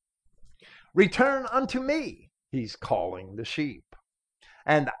 Return unto me, he's calling the sheep,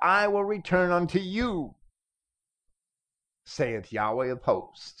 and I will return unto you, saith Yahweh of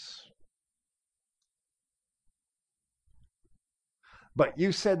hosts. But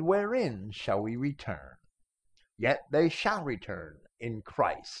you said, Wherein shall we return? Yet they shall return in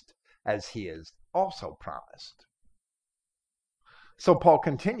Christ, as he has also promised. So Paul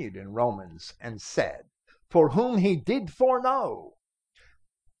continued in Romans and said, For whom he did foreknow,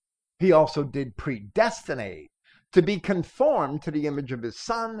 he also did predestinate to be conformed to the image of his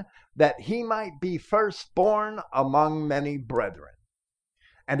Son, that he might be firstborn among many brethren.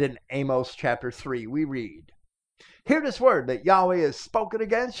 And in Amos chapter 3 we read, Hear this word that Yahweh has spoken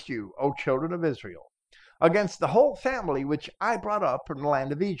against you, O children of Israel, against the whole family which I brought up from the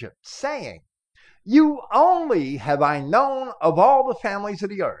land of Egypt, saying, You only have I known of all the families of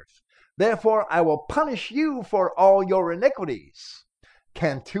the earth. Therefore I will punish you for all your iniquities.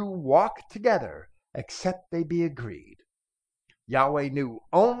 Can two walk together except they be agreed? Yahweh knew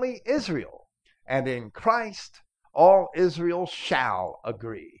only Israel, and in Christ all Israel shall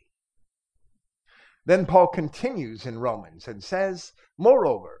agree. Then Paul continues in Romans and says,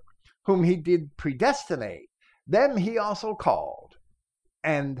 Moreover, whom he did predestinate, them he also called.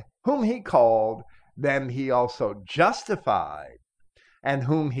 And whom he called, them he also justified. And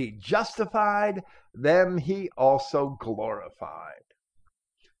whom he justified, them he also glorified.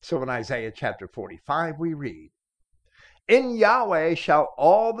 So in Isaiah chapter 45, we read, in Yahweh shall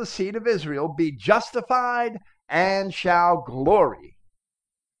all the seed of Israel be justified and shall glory.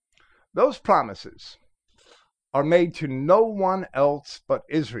 Those promises are made to no one else but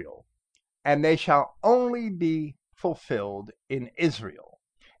Israel, and they shall only be fulfilled in Israel,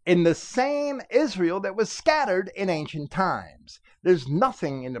 in the same Israel that was scattered in ancient times. There's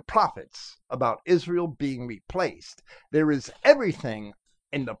nothing in the prophets about Israel being replaced. There is everything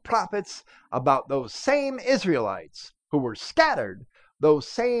in the prophets about those same Israelites who were scattered, those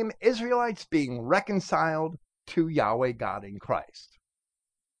same Israelites being reconciled to Yahweh God in Christ.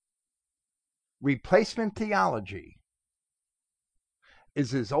 Replacement theology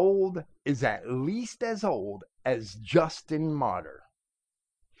is at least as old as Justin Martyr.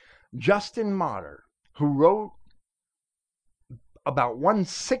 Justin Martyr, who wrote about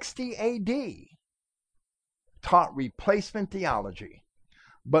 160 AD, taught replacement theology.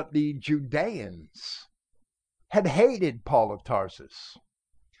 But the Judeans had hated Paul of Tarsus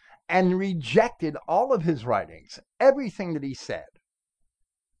and rejected all of his writings, everything that he said.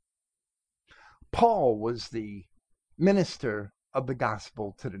 Paul was the minister of the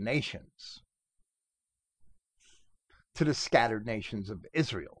gospel to the nations, to the scattered nations of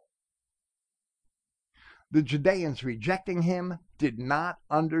Israel. The Judeans rejecting him did not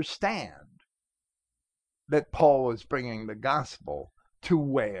understand that Paul was bringing the gospel to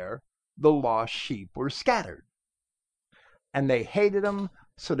where the lost sheep were scattered. And they hated him,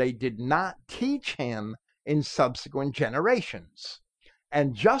 so they did not teach him in subsequent generations.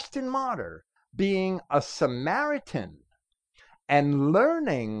 And Justin Martyr, being a Samaritan and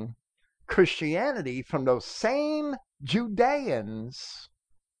learning Christianity from those same Judeans,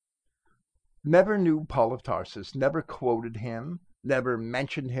 never knew Paul of Tarsus, never quoted him, never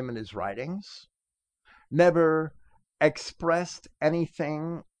mentioned him in his writings, never expressed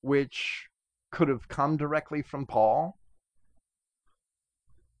anything which could have come directly from Paul,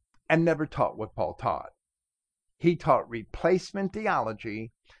 and never taught what Paul taught. He taught replacement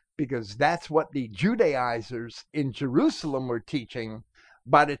theology because that's what the Judaizers in Jerusalem were teaching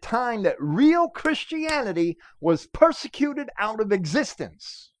by the time that real Christianity was persecuted out of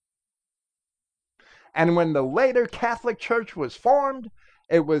existence. And when the later Catholic Church was formed,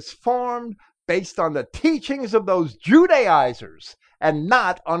 it was formed based on the teachings of those Judaizers and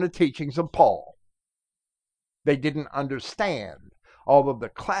not on the teachings of Paul. They didn't understand all of the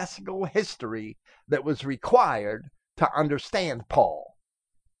classical history that was required to understand Paul.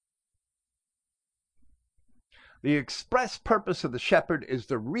 The express purpose of the shepherd is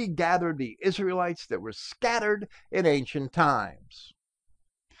to regather the Israelites that were scattered in ancient times.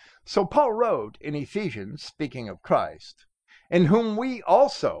 So Paul wrote in Ephesians, speaking of Christ, in whom we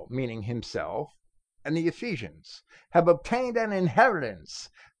also, meaning himself and the Ephesians, have obtained an inheritance,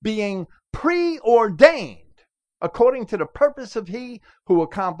 being preordained according to the purpose of he who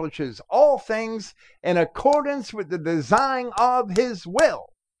accomplishes all things in accordance with the design of his will.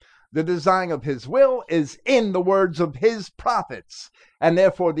 The design of his will is in the words of his prophets, and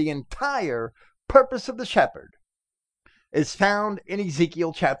therefore the entire purpose of the shepherd is found in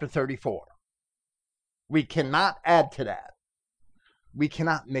Ezekiel chapter 34. We cannot add to that. We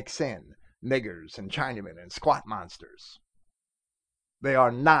cannot mix in niggers and Chinamen and squat monsters. They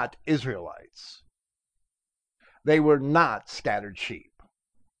are not Israelites. They were not scattered sheep.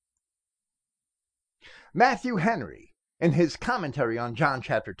 Matthew Henry, in his commentary on John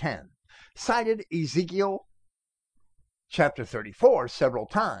chapter 10, cited Ezekiel chapter 34 several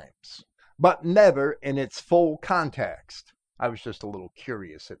times, but never in its full context. I was just a little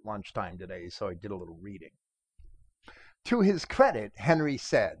curious at lunchtime today, so I did a little reading. To his credit, Henry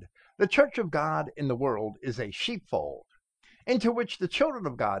said, the church of God in the world is a sheepfold, into which the children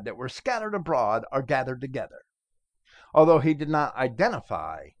of God that were scattered abroad are gathered together. Although he did not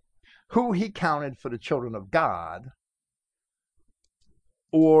identify who he counted for the children of God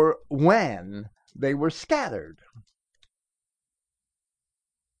or when they were scattered.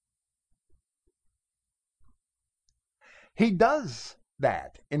 He does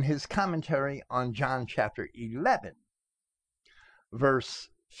that in his commentary on John chapter 11, verse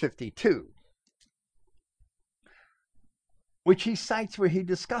 52, which he cites where he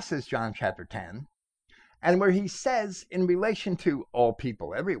discusses John chapter 10, and where he says in relation to all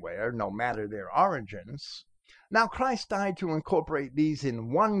people everywhere, no matter their origins, now Christ died to incorporate these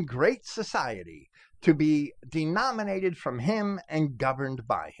in one great society, to be denominated from him and governed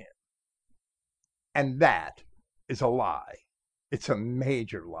by him. And that is a lie. It's a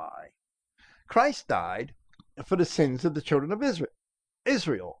major lie. Christ died for the sins of the children of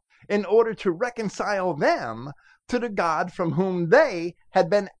Israel in order to reconcile them to the God from whom they had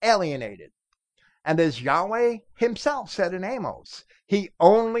been alienated. And as Yahweh himself said in Amos, he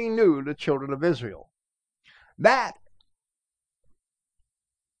only knew the children of Israel. That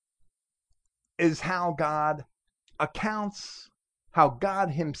is how God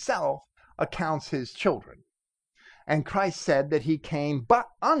himself accounts his children. And Christ said that he came but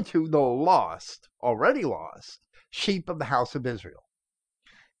unto the lost, already lost, sheep of the house of Israel,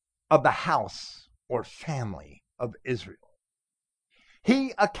 of the house or family of Israel.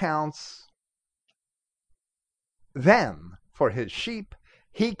 He accounts them for his sheep.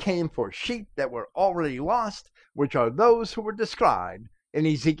 He came for sheep that were already lost, which are those who were described in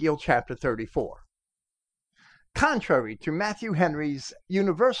Ezekiel chapter 34. Contrary to Matthew Henry's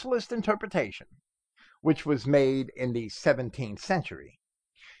Universalist interpretation, which was made in the 17th century,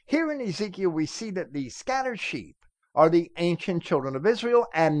 here in Ezekiel we see that the scattered sheep are the ancient children of Israel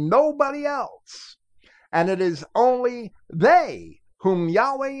and nobody else. And it is only they whom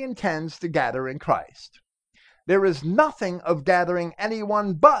Yahweh intends to gather in Christ. There is nothing of gathering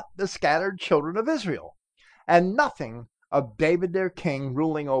anyone but the scattered children of Israel, and nothing of David their king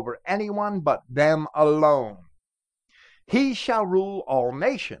ruling over anyone but them alone. He shall rule all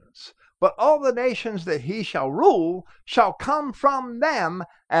nations, but all the nations that he shall rule shall come from them,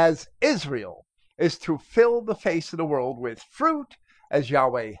 as Israel is to fill the face of the world with fruit, as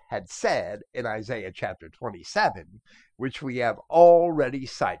Yahweh had said in Isaiah chapter 27, which we have already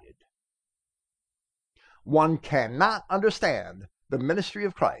cited. One cannot understand the ministry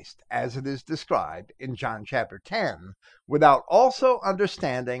of Christ as it is described in John chapter 10 without also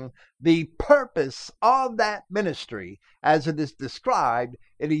understanding the purpose of that ministry as it is described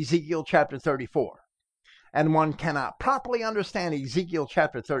in Ezekiel chapter 34. And one cannot properly understand Ezekiel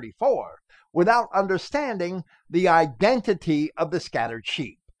chapter 34 without understanding the identity of the scattered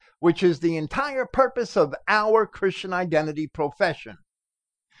sheep, which is the entire purpose of our Christian identity profession.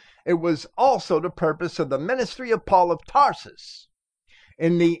 It was also the purpose of the ministry of Paul of Tarsus.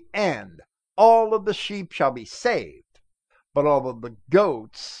 In the end, all of the sheep shall be saved, but all of the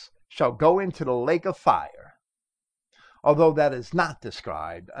goats shall go into the lake of fire. Although that is not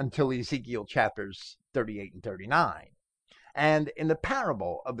described until Ezekiel chapters 38 and 39, and in the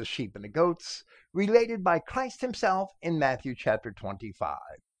parable of the sheep and the goats related by Christ himself in Matthew chapter 25.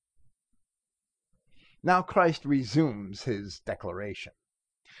 Now Christ resumes his declaration.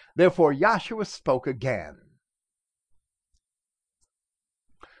 Therefore Yahshua spoke again.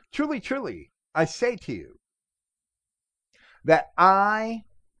 Truly, truly, I say to you, that I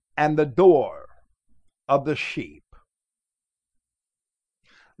am the door of the sheep.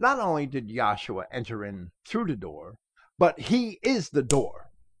 Not only did Yahshua enter in through the door, but he is the door.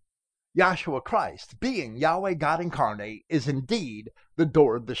 Yahshua Christ, being Yahweh God incarnate, is indeed the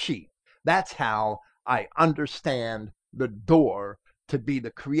door of the sheep. That's how I understand the door to be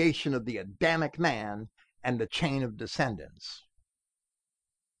the creation of the Adamic man and the chain of descendants.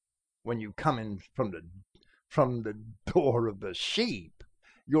 When you come in from the door of the sheep,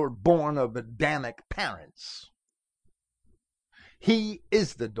 you're born of Adamic parents. He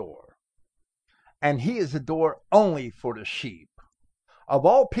is the door, and he is the door only for the sheep. Of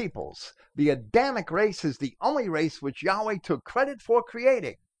all peoples, the Adamic race is the only race which Yahweh took credit for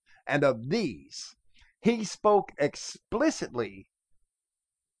creating, and of these, he spoke explicitly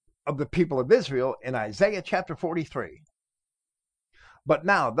of the people of Israel in Isaiah chapter 43. But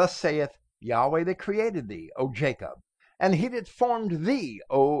now thus saith Yahweh that created thee, O Jacob, and he that formed thee,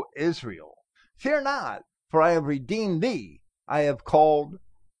 O Israel. Fear not, for I have redeemed thee. I have called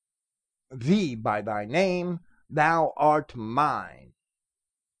thee by thy name. Thou art mine.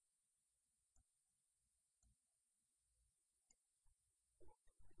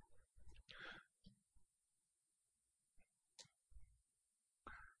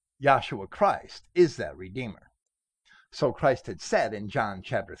 Yahshua Christ is that Redeemer. So Christ had said in John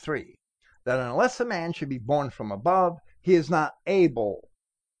chapter 3, that unless a man should be born from above, he is not able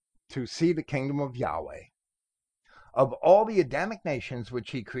to see the kingdom of Yahweh. Of all the Adamic nations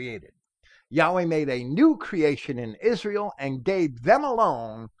which he created, Yahweh made a new creation in Israel and gave them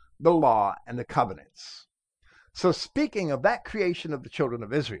alone the law and the covenants. So speaking of that creation of the children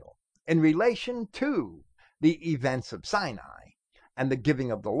of Israel, in relation to the events of Sinai and the giving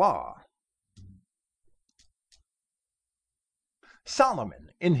of the law,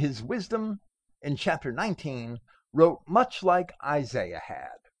 Solomon, in his wisdom, in chapter 19, wrote much like Isaiah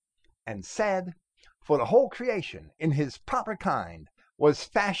had, and said, for the whole creation, in his proper kind, was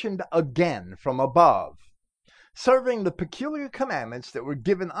fashioned again from above, serving the peculiar commandments that were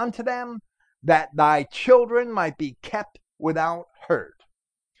given unto them, that thy children might be kept without hurt.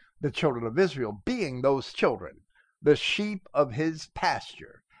 The children of Israel being those children, the sheep of his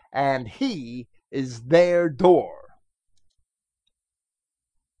pasture, and he is their door.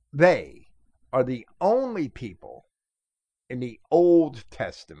 They are the only people in the Old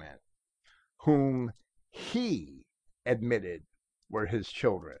Testament whom he admitted were his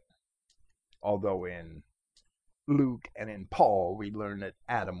children. Although in Luke and in Paul, we learn that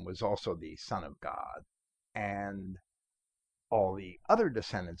Adam was also the son of God, and all the other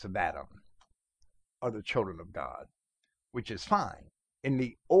descendants of Adam are the children of God, which is fine. In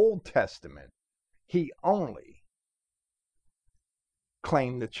the Old Testament, he only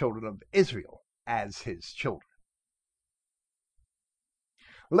claimed the children of Israel as his children.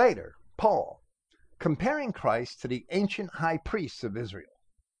 Later, Paul, comparing Christ to the ancient high priests of Israel,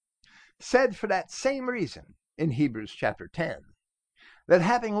 said for that same reason in Hebrews chapter 10, that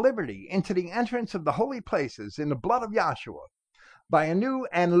having liberty into the entrance of the holy places in the blood of Yahshua, by a new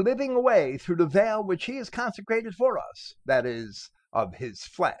and living way through the veil which he has consecrated for us, that is, of his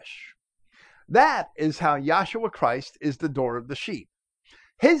flesh. That is how Yahshua Christ is the door of the sheep.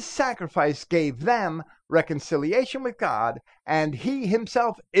 His sacrifice gave them reconciliation with God, and he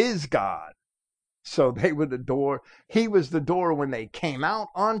himself is God. So they were the door. He was the door when they came out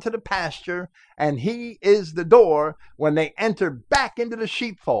onto the pasture, and he is the door when they enter back into the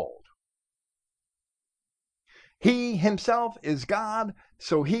sheepfold. He himself is God,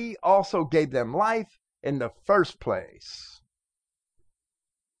 so he also gave them life in the first place.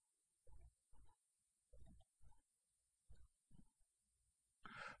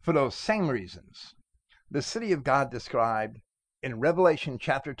 For those same reasons, the city of God described in Revelation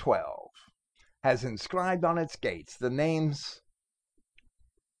chapter 12 has inscribed on its gates the names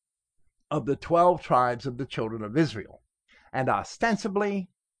of the 12 tribes of the children of Israel. And ostensibly,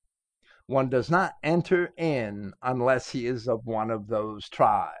 one does not enter in unless he is of one of those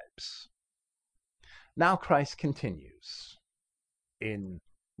tribes. Now Christ continues in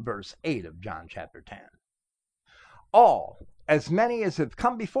verse 8 of John chapter 10. All, as many as have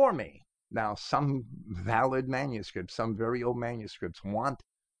come before me. Now, some valid manuscripts, some very old manuscripts want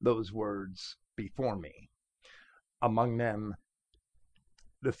those words before me. Among them,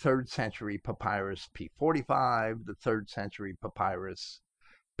 the 3rd century papyrus P45, the 3rd century papyrus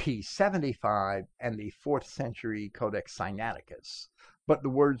P75, and the 4th century Codex Sinaiticus. But the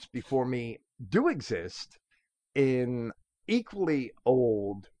words before me do exist in equally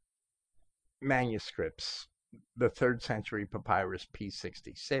old manuscripts, the 3rd century papyrus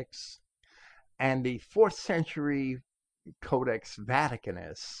P66 and the 4th century Codex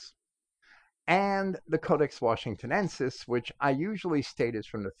Vaticanus and the Codex Washingtonensis, which I usually state is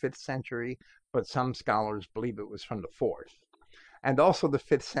from the 5th century, but some scholars believe it was from the 4th. And also the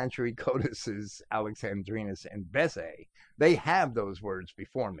 5th century codices Alexandrinus and Beze. They have those words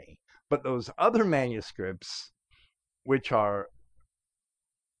before me. But those other manuscripts, which are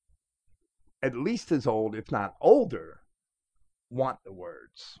at least as old, if not older, want the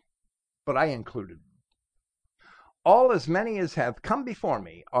words. But I included them. All, as many as have come before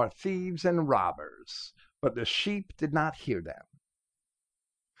me, are thieves and robbers, but the sheep did not hear them.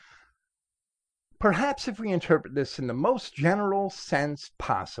 Perhaps if we interpret this in the most general sense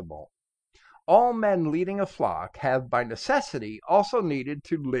possible, all men leading a flock have by necessity also needed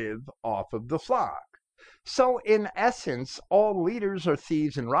to live off of the flock. So in essence, all leaders are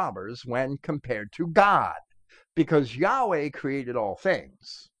thieves and robbers when compared to God, because Yahweh created all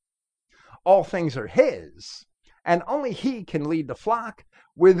things. All things are his, and only he can lead the flock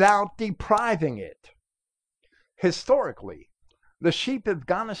without depriving it. Historically, the sheep have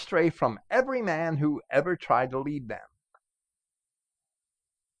gone astray from every man who ever tried to lead them.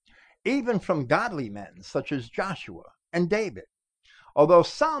 Even from godly men such as Joshua and David, although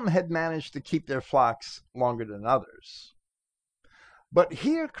some had managed to keep their flocks longer than others. But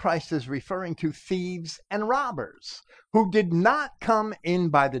here Christ is referring to thieves and robbers who did not come in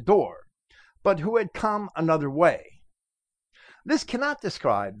by the door, but who had come another way. This cannot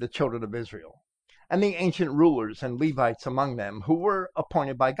describe the children of Israel and the ancient rulers and Levites among them who were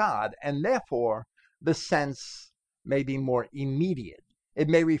appointed by God, and therefore the sense may be more immediate. It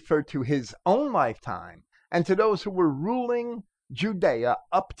may refer to his own lifetime and to those who were ruling Judea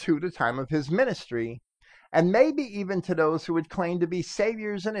up to the time of his ministry, and maybe even to those who would claim to be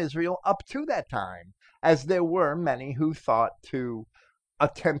saviors in Israel up to that time, as there were many who thought to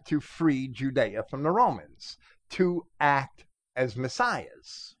attempt to free Judea from the Romans, to act as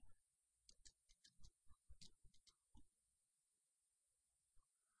messiahs.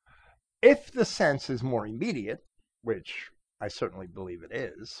 If the sense is more immediate, which I certainly believe it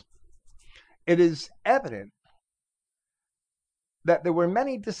is evident that there were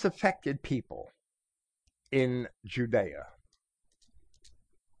many disaffected people in Judea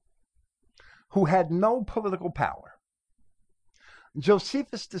who had no political power.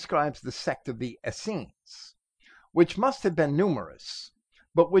 Josephus describes the sect of the Essenes, which must have been numerous,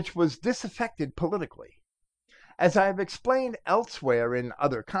 but which was disaffected politically. As I have explained elsewhere in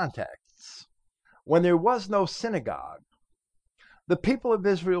other contexts, when there was no synagogue, the people of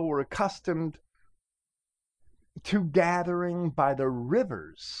Israel were accustomed to gathering by the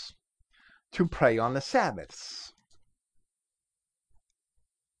rivers to pray on the Sabbaths.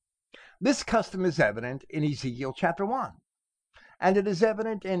 This custom is evident in Ezekiel chapter 1, and it is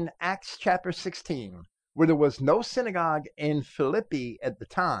evident in Acts chapter 16, where there was no synagogue in Philippi at the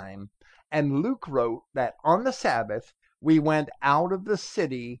time, and Luke wrote that on the Sabbath we went out of the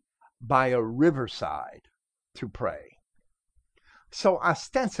city by a riverside to pray. So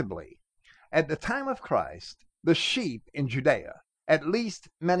ostensibly, at the time of Christ, the sheep in Judea, at least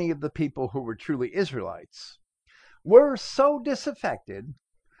many of the people who were truly Israelites, were so disaffected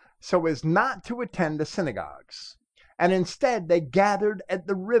so as not to attend the synagogues, and instead they gathered at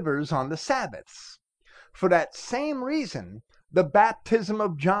the rivers on the Sabbaths. For that same reason, the baptism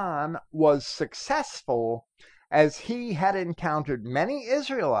of John was successful, as he had encountered many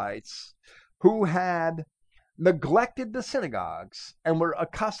Israelites who had neglected the synagogues and were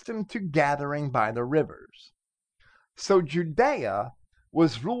accustomed to gathering by the rivers. So Judea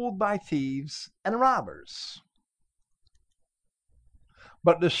was ruled by thieves and robbers.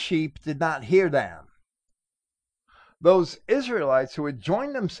 But the sheep did not hear them. Those Israelites who had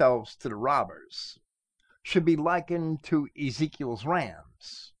joined themselves to the robbers should be likened to Ezekiel's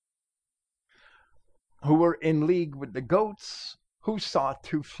rams, who were in league with the goats who sought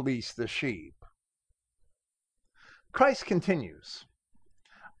to fleece the sheep. Christ continues,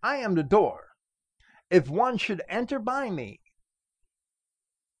 I am the door. If one should enter by me,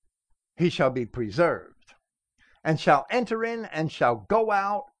 he shall be preserved, and shall enter in and shall go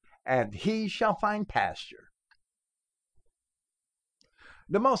out, and he shall find pasture.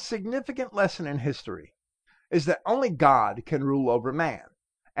 The most significant lesson in history is that only God can rule over man,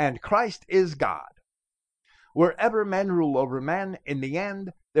 and Christ is God. Wherever men rule over men, in the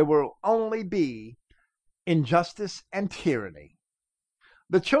end, there will only be injustice and tyranny.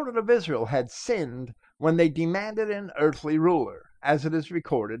 The children of Israel had sinned when they demanded an earthly ruler, as it is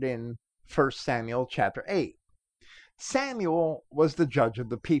recorded in 1 Samuel chapter 8. Samuel was the judge of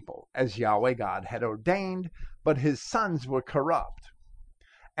the people, as Yahweh God had ordained, but his sons were corrupt.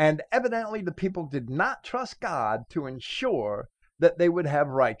 And evidently the people did not trust God to ensure that they would have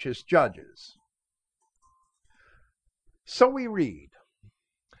righteous judges. So we read,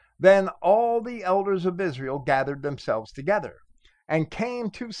 Then all the elders of Israel gathered themselves together, and came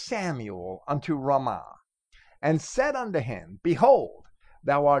to Samuel unto Ramah, and said unto him, Behold,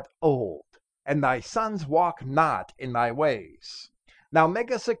 thou art old, and thy sons walk not in thy ways. Now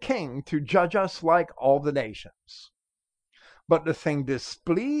make us a king to judge us like all the nations. But the thing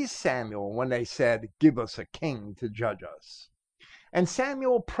displeased Samuel when they said, Give us a king to judge us. And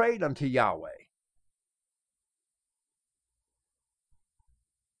Samuel prayed unto Yahweh.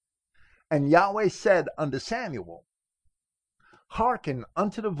 And Yahweh said unto Samuel, Hearken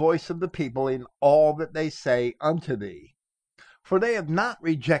unto the voice of the people in all that they say unto thee. For they have not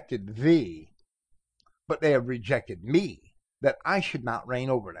rejected thee, but they have rejected me, that I should not reign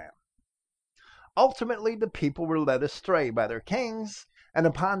over them. Ultimately, the people were led astray by their kings, and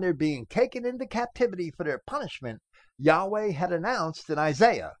upon their being taken into captivity for their punishment, Yahweh had announced in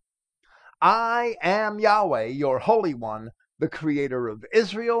Isaiah, I am Yahweh, your Holy One, the Creator of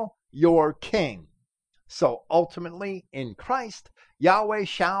Israel, your King. So ultimately, in Christ, Yahweh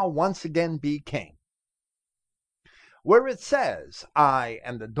shall once again be King. Where it says, I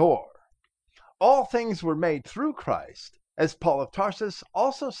am the door, all things were made through Christ, as Paul of Tarsus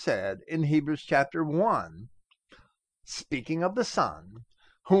also said in Hebrews chapter 1, speaking of the Son,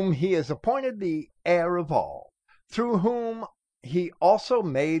 whom he has appointed the heir of all, through whom he also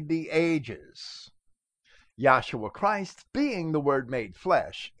made the ages. Yahshua Christ, being the Word made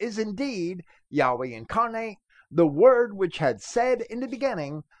flesh, is indeed Yahweh incarnate, the Word which had said in the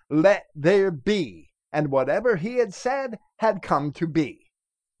beginning, Let there be, and whatever he had said had come to be.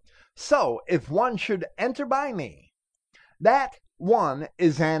 So, if one should enter by me, that one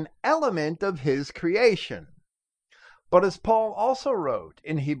is an element of his creation. But as Paul also wrote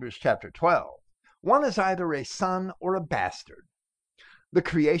in Hebrews chapter 12, one is either a son or a bastard. The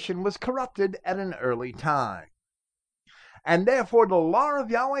creation was corrupted at an early time. And therefore the law of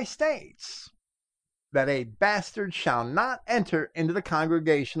Yahweh states that a bastard shall not enter into the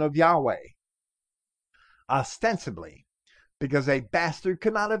congregation of Yahweh. Ostensibly, because a bastard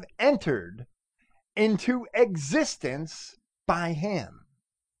could not have entered into existence by him.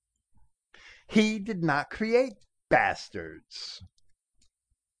 He did not create bastards.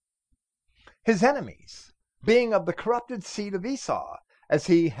 His enemies, being of the corrupted seed of Esau, as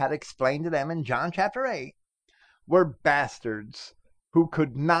he had explained to them in John chapter 8, were bastards who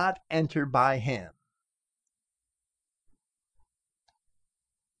could not enter by him.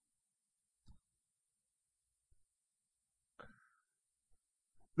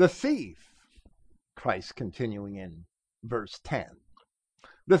 The thief, Christ continuing in verse 10,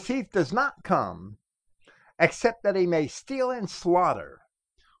 the thief does not come except that he may steal and slaughter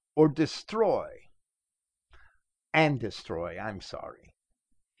or destroy. I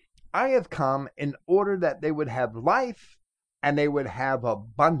have come in order that they would have life and they would have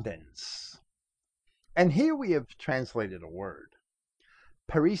abundance. And here we have translated a word,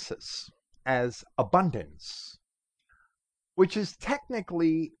 perisis, as abundance, which is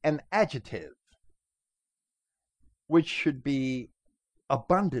technically an adjective, which should be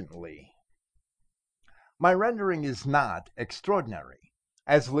abundantly. My rendering is not extraordinary,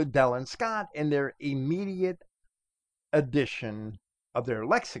 as Liddell and Scott, in their immediate edition of their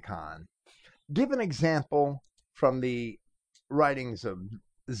lexicon, give an example from the writings of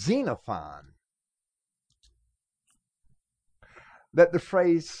Xenophon, that the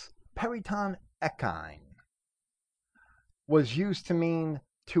phrase periton ekine was used to mean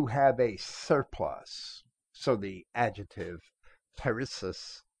to have a surplus. So the adjective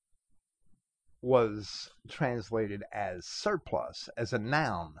perisis was translated as surplus, as a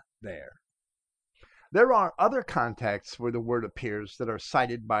noun there. There are other contexts where the word appears that are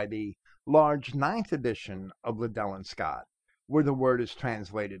cited by the large 9th edition of Liddell and Scott, where the word is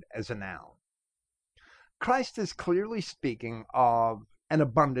translated as a noun. Christ is clearly speaking of an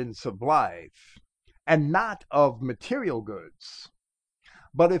abundance of life and not of material goods.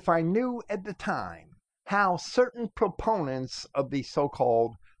 But if I knew at the time how certain proponents of the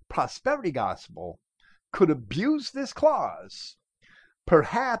so-called prosperity gospel could abuse this clause,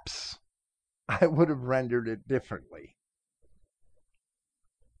 perhaps I would have rendered it differently.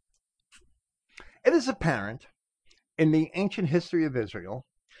 It is apparent in the ancient history of Israel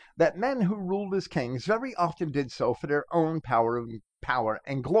that men who ruled as kings very often did so for their own power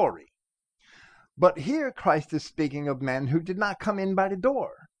and glory. But here Christ is speaking of men who did not come in by the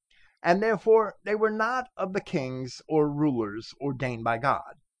door, and therefore they were not of the kings or rulers ordained by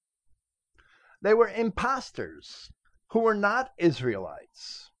God. They were impostors who were not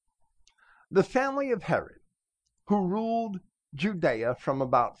Israelites. The family of Herod, who ruled Judea from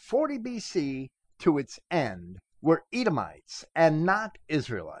about 40 BC to its end, were Edomites and not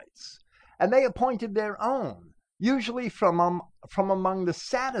Israelites, and they appointed their own, usually from among the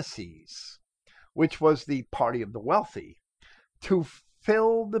Sadducees, which was the party of the wealthy, to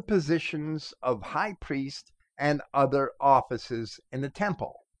fill the positions of high priest and other offices in the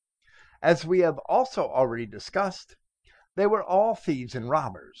temple. As we have also already discussed, they were all thieves and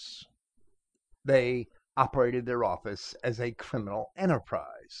robbers. They operated their office as a criminal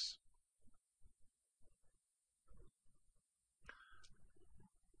enterprise.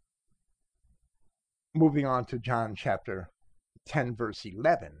 Moving on to John chapter 10, verse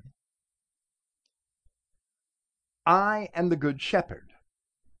 11. I am the good shepherd.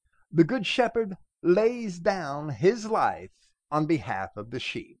 The good shepherd lays down his life on behalf of the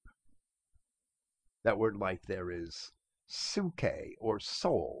sheep. That word life there is suke, or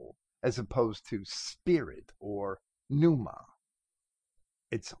soul, as opposed to spirit or pneuma.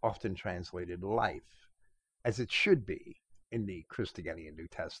 It's often translated life, as it should be in the Christogenea New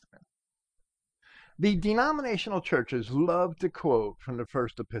Testament. The denominational churches love to quote from the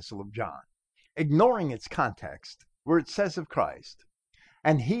first epistle of John, ignoring its context, where it says of Christ,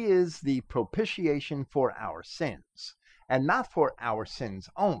 and he is the propitiation for our sins, and not for our sins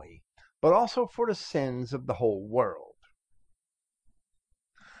only, but also for the sins of the whole world.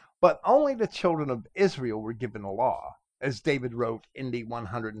 But only the children of Israel were given the law, as David wrote in the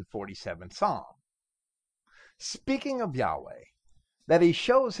 147th Psalm, speaking of Yahweh, that he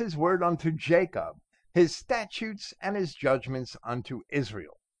shows his word unto Jacob, his statutes and his judgments unto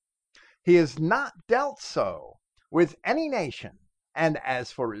Israel. He has not dealt so with any nation, and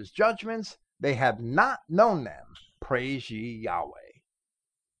as for his judgments, they have not known them. Praise ye Yahweh.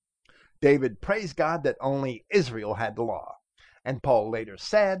 David praised God that only Israel had the law. And Paul later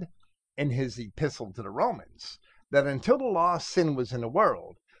said in his epistle to the Romans that until the law, sin was in the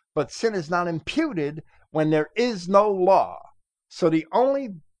world, but sin is not imputed when there is no law. So the only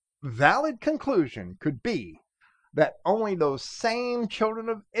valid conclusion could be that only those same children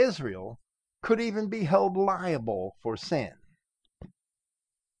of Israel could even be held liable for sin.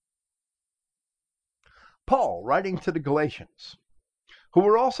 Paul, writing to the Galatians, who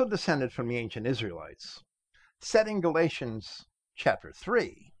were also descended from the ancient Israelites, said in Galatians chapter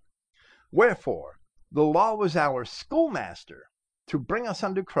 3, "Wherefore the law was our schoolmaster to bring us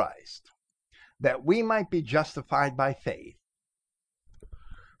unto Christ, that we might be justified by faith.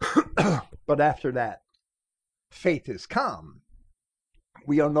 But after that faith is come,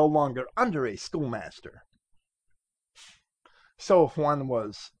 we are no longer under a schoolmaster." So if one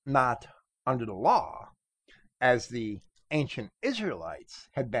was not under the law, as the ancient Israelites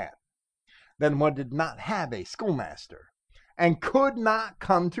had been, then one did not have a schoolmaster and could not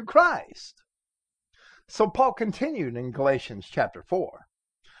come to Christ. So Paul continued in Galatians chapter 4.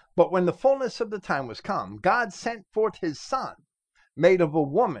 "But when the fullness of the time was come, God sent forth his Son, made of a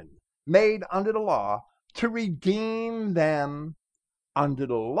woman, made under the law, to redeem them under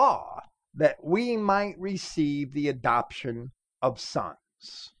the law, that we might receive the adoption of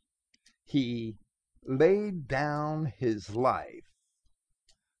sons. He laid down his life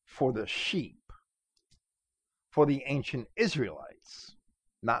for the sheep," for the ancient Israelites,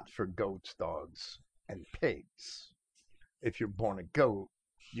 not for goats, dogs, and pigs. If you're born a goat,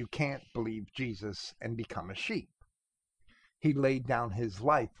 you can't believe Jesus and become a sheep. He laid down his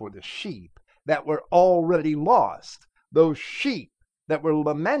life for the sheep that were already lost, those sheep that were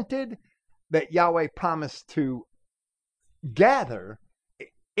lamented, that Yahweh promised to gather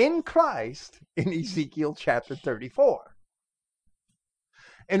in Christ in Ezekiel chapter 34.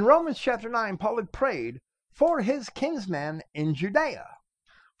 In Romans chapter 9, Paul had prayed for his kinsmen in Judea,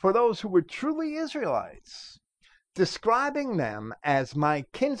 for those who were truly Israelites, describing them as my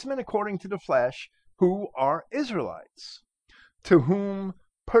kinsmen according to the flesh, who are Israelites, to whom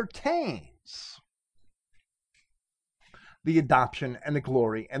pertains the adoption and the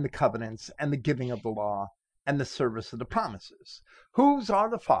glory and the covenants and the giving of the law and the service of the promises, whose are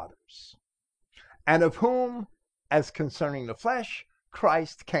the fathers, and of whom, as concerning the flesh,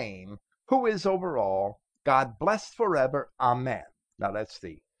 Christ came, who is over all, God blessed forever. Amen. Now that's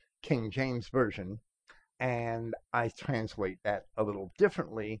the King James Version, and I translate that a little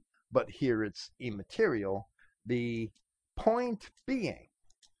differently, but here it's immaterial. The point being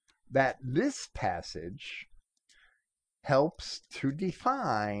that this passage helps to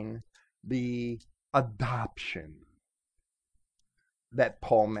define the adoption that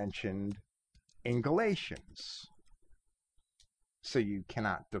Paul mentioned in Galatians. So you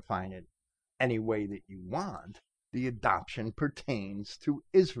cannot define it any way that you want. The adoption pertains to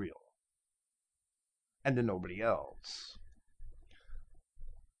Israel and to nobody else.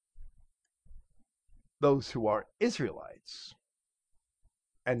 Those who are Israelites,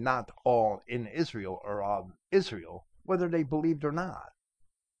 and not all in Israel are of Israel, whether they believed or not.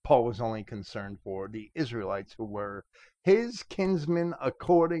 Paul was only concerned for the Israelites who were his kinsmen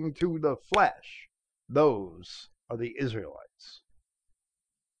according to the flesh. Those are the Israelites.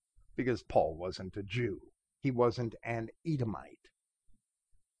 Because Paul wasn't a Jew. He wasn't an Edomite.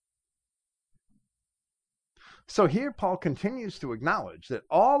 So here Paul continues to acknowledge that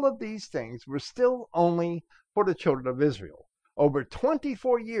all of these things were still only for the children of Israel, over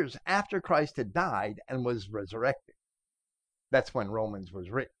 24 years after Christ had died and was resurrected. That's when Romans was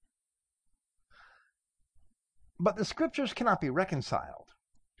written. But the scriptures cannot be reconciled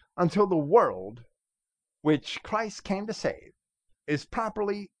until the world which Christ came to save is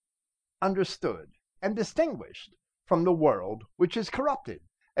properly understood and distinguished from the world which is corrupted,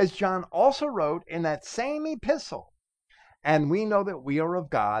 as John also wrote in that same epistle. And we know that we are of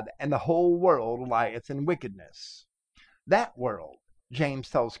God, and the whole world lieth in wickedness. That world, James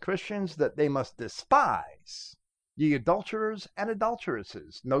tells Christians that they must despise. Ye adulterers and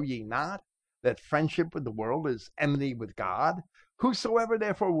adulteresses, know ye not that friendship with the world is enmity with God? Whosoever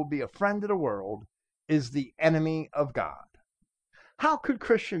therefore will be a friend of the world is the enemy of God. How could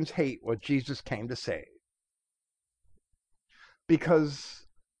Christians hate what Jesus came to save? Because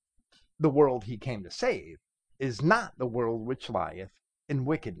the world he came to save is not the world which lieth in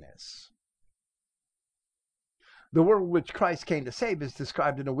wickedness. The world which Christ came to save is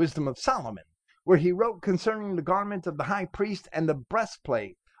described in the Wisdom of Solomon, where he wrote concerning the garment of the high priest and the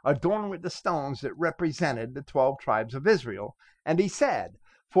breastplate adorned with the stones that represented the 12 tribes of Israel. And he said,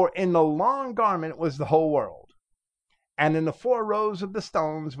 "For in the long garment was the whole world, and in the 4 rows of the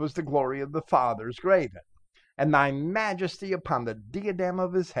stones was the glory of the fathers graven, and thy majesty upon the diadem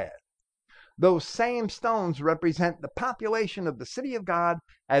of his head. Those same stones represent the population of the city of God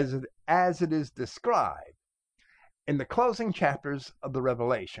as it is described in the closing chapters of the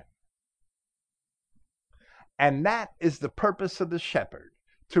Revelation. And that is the purpose of the shepherd,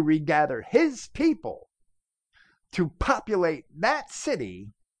 to regather his people to populate that city,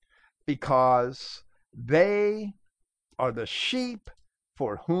 because they are the sheep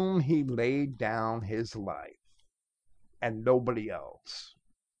for whom he laid down his life, and nobody else.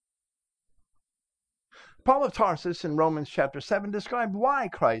 Paul of Tarsus in Romans chapter 7 described why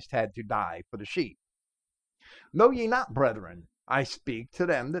Christ had to die for the sheep. Know ye not, brethren, I speak to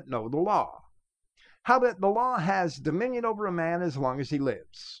them that know the law, how that the law has dominion over a man as long as he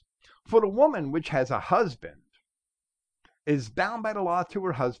lives. For the woman which has a husband is bound by the law to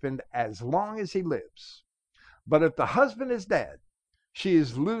her husband as long as he lives. But if the husband is dead, she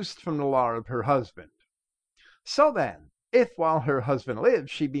is loosed from the law of her husband. So then, if while her husband lives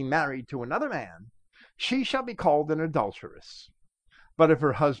she be married to another man, she shall be called an adulteress. But if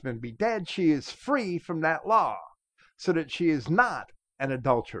her husband be dead, she is free from that law, so that she is not an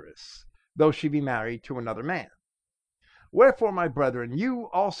adulteress, though she be married to another man. Wherefore, my brethren, you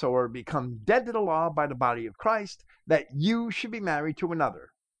also are become dead to the law by the body of Christ, that you should be married to another.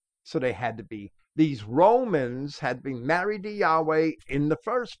 So these Romans had been married to Yahweh in the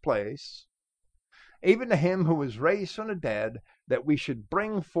first place, even to him who was raised from the dead, that we should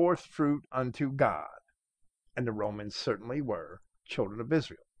bring forth fruit unto God. And the Romans certainly were children of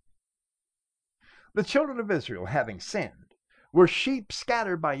Israel. The children of Israel, having sinned, were sheep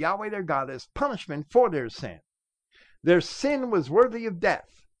scattered by Yahweh their God as punishment for their sin. Their sin was worthy of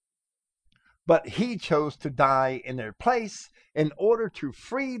death, but he chose to die in their place in order to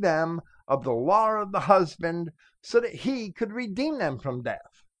free them of the law of the husband, so that he could redeem them from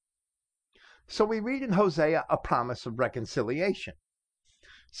death. So we read in Hosea a promise of reconciliation,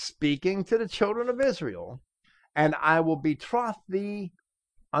 speaking to the children of Israel, and I will betroth thee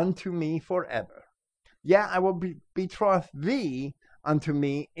unto me forever. Yeah, I will betroth thee unto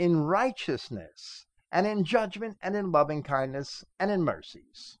me in righteousness, and in judgment, and in loving kindness, and in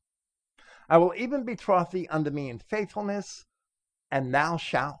mercies. I will even betroth thee unto me in faithfulness, and thou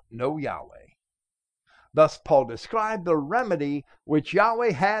shalt know Yahweh. Thus Paul described the remedy which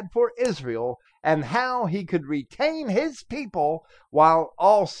Yahweh had for Israel, and how he could retain his people while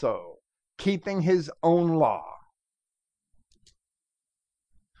also keeping his own law.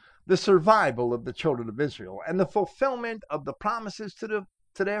 The survival of the children of Israel and the fulfillment of the promises to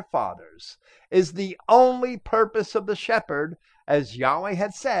their fathers is the only purpose of the shepherd, as Yahweh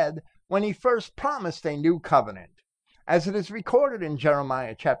had said when he first promised a new covenant, as it is recorded in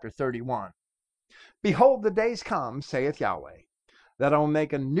Jeremiah chapter 31. Behold, the days come, saith Yahweh, that I will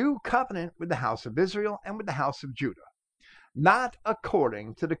make a new covenant with the house of Israel and with the house of Judah, not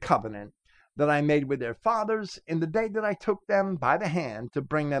according to the covenant that I made with their fathers in the day that I took them by the hand to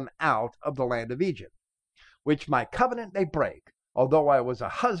bring them out of the land of Egypt, which my covenant they break, although I was a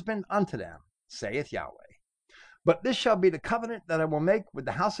husband unto them, saith Yahweh. But this shall be the covenant that I will make with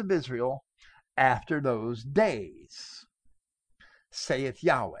the house of Israel after those days, saith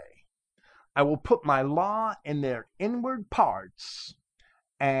Yahweh. I will put my law in their inward parts,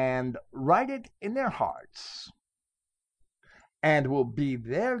 and write it in their hearts, and will be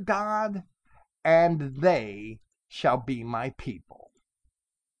their God, and they shall be my people.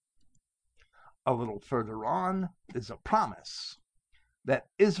 A little further on is a promise that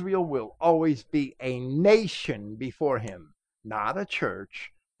Israel will always be a nation before him, not a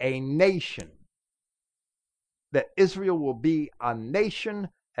church, a nation. That Israel will be a nation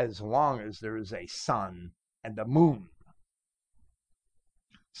as long as there is a sun and a moon.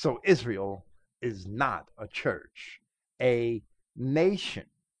 So Israel is not a church. A nation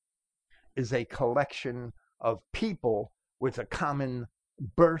is a collection of people with a common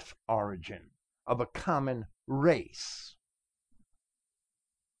birth origin, of a common race.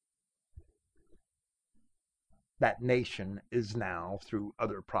 That nation is now, through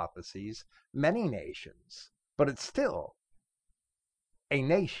other prophecies, many nations, but it's still a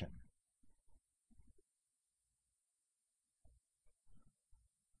nation.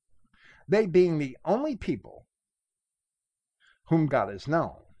 They being the only people whom God has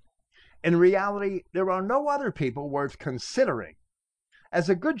known. In reality, there are no other people worth considering, as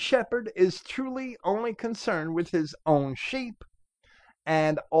a good shepherd is truly only concerned with his own sheep,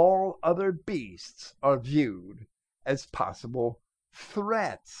 and all other beasts are viewed as possible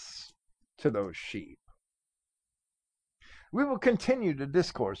threats to those sheep. We will continue the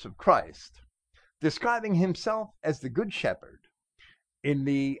discourse of Christ, describing himself as the good shepherd, in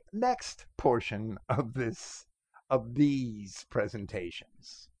the next portion of these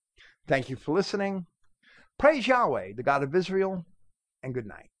presentations. Thank you for listening. Praise Yahweh, the God of Israel, and good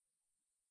night.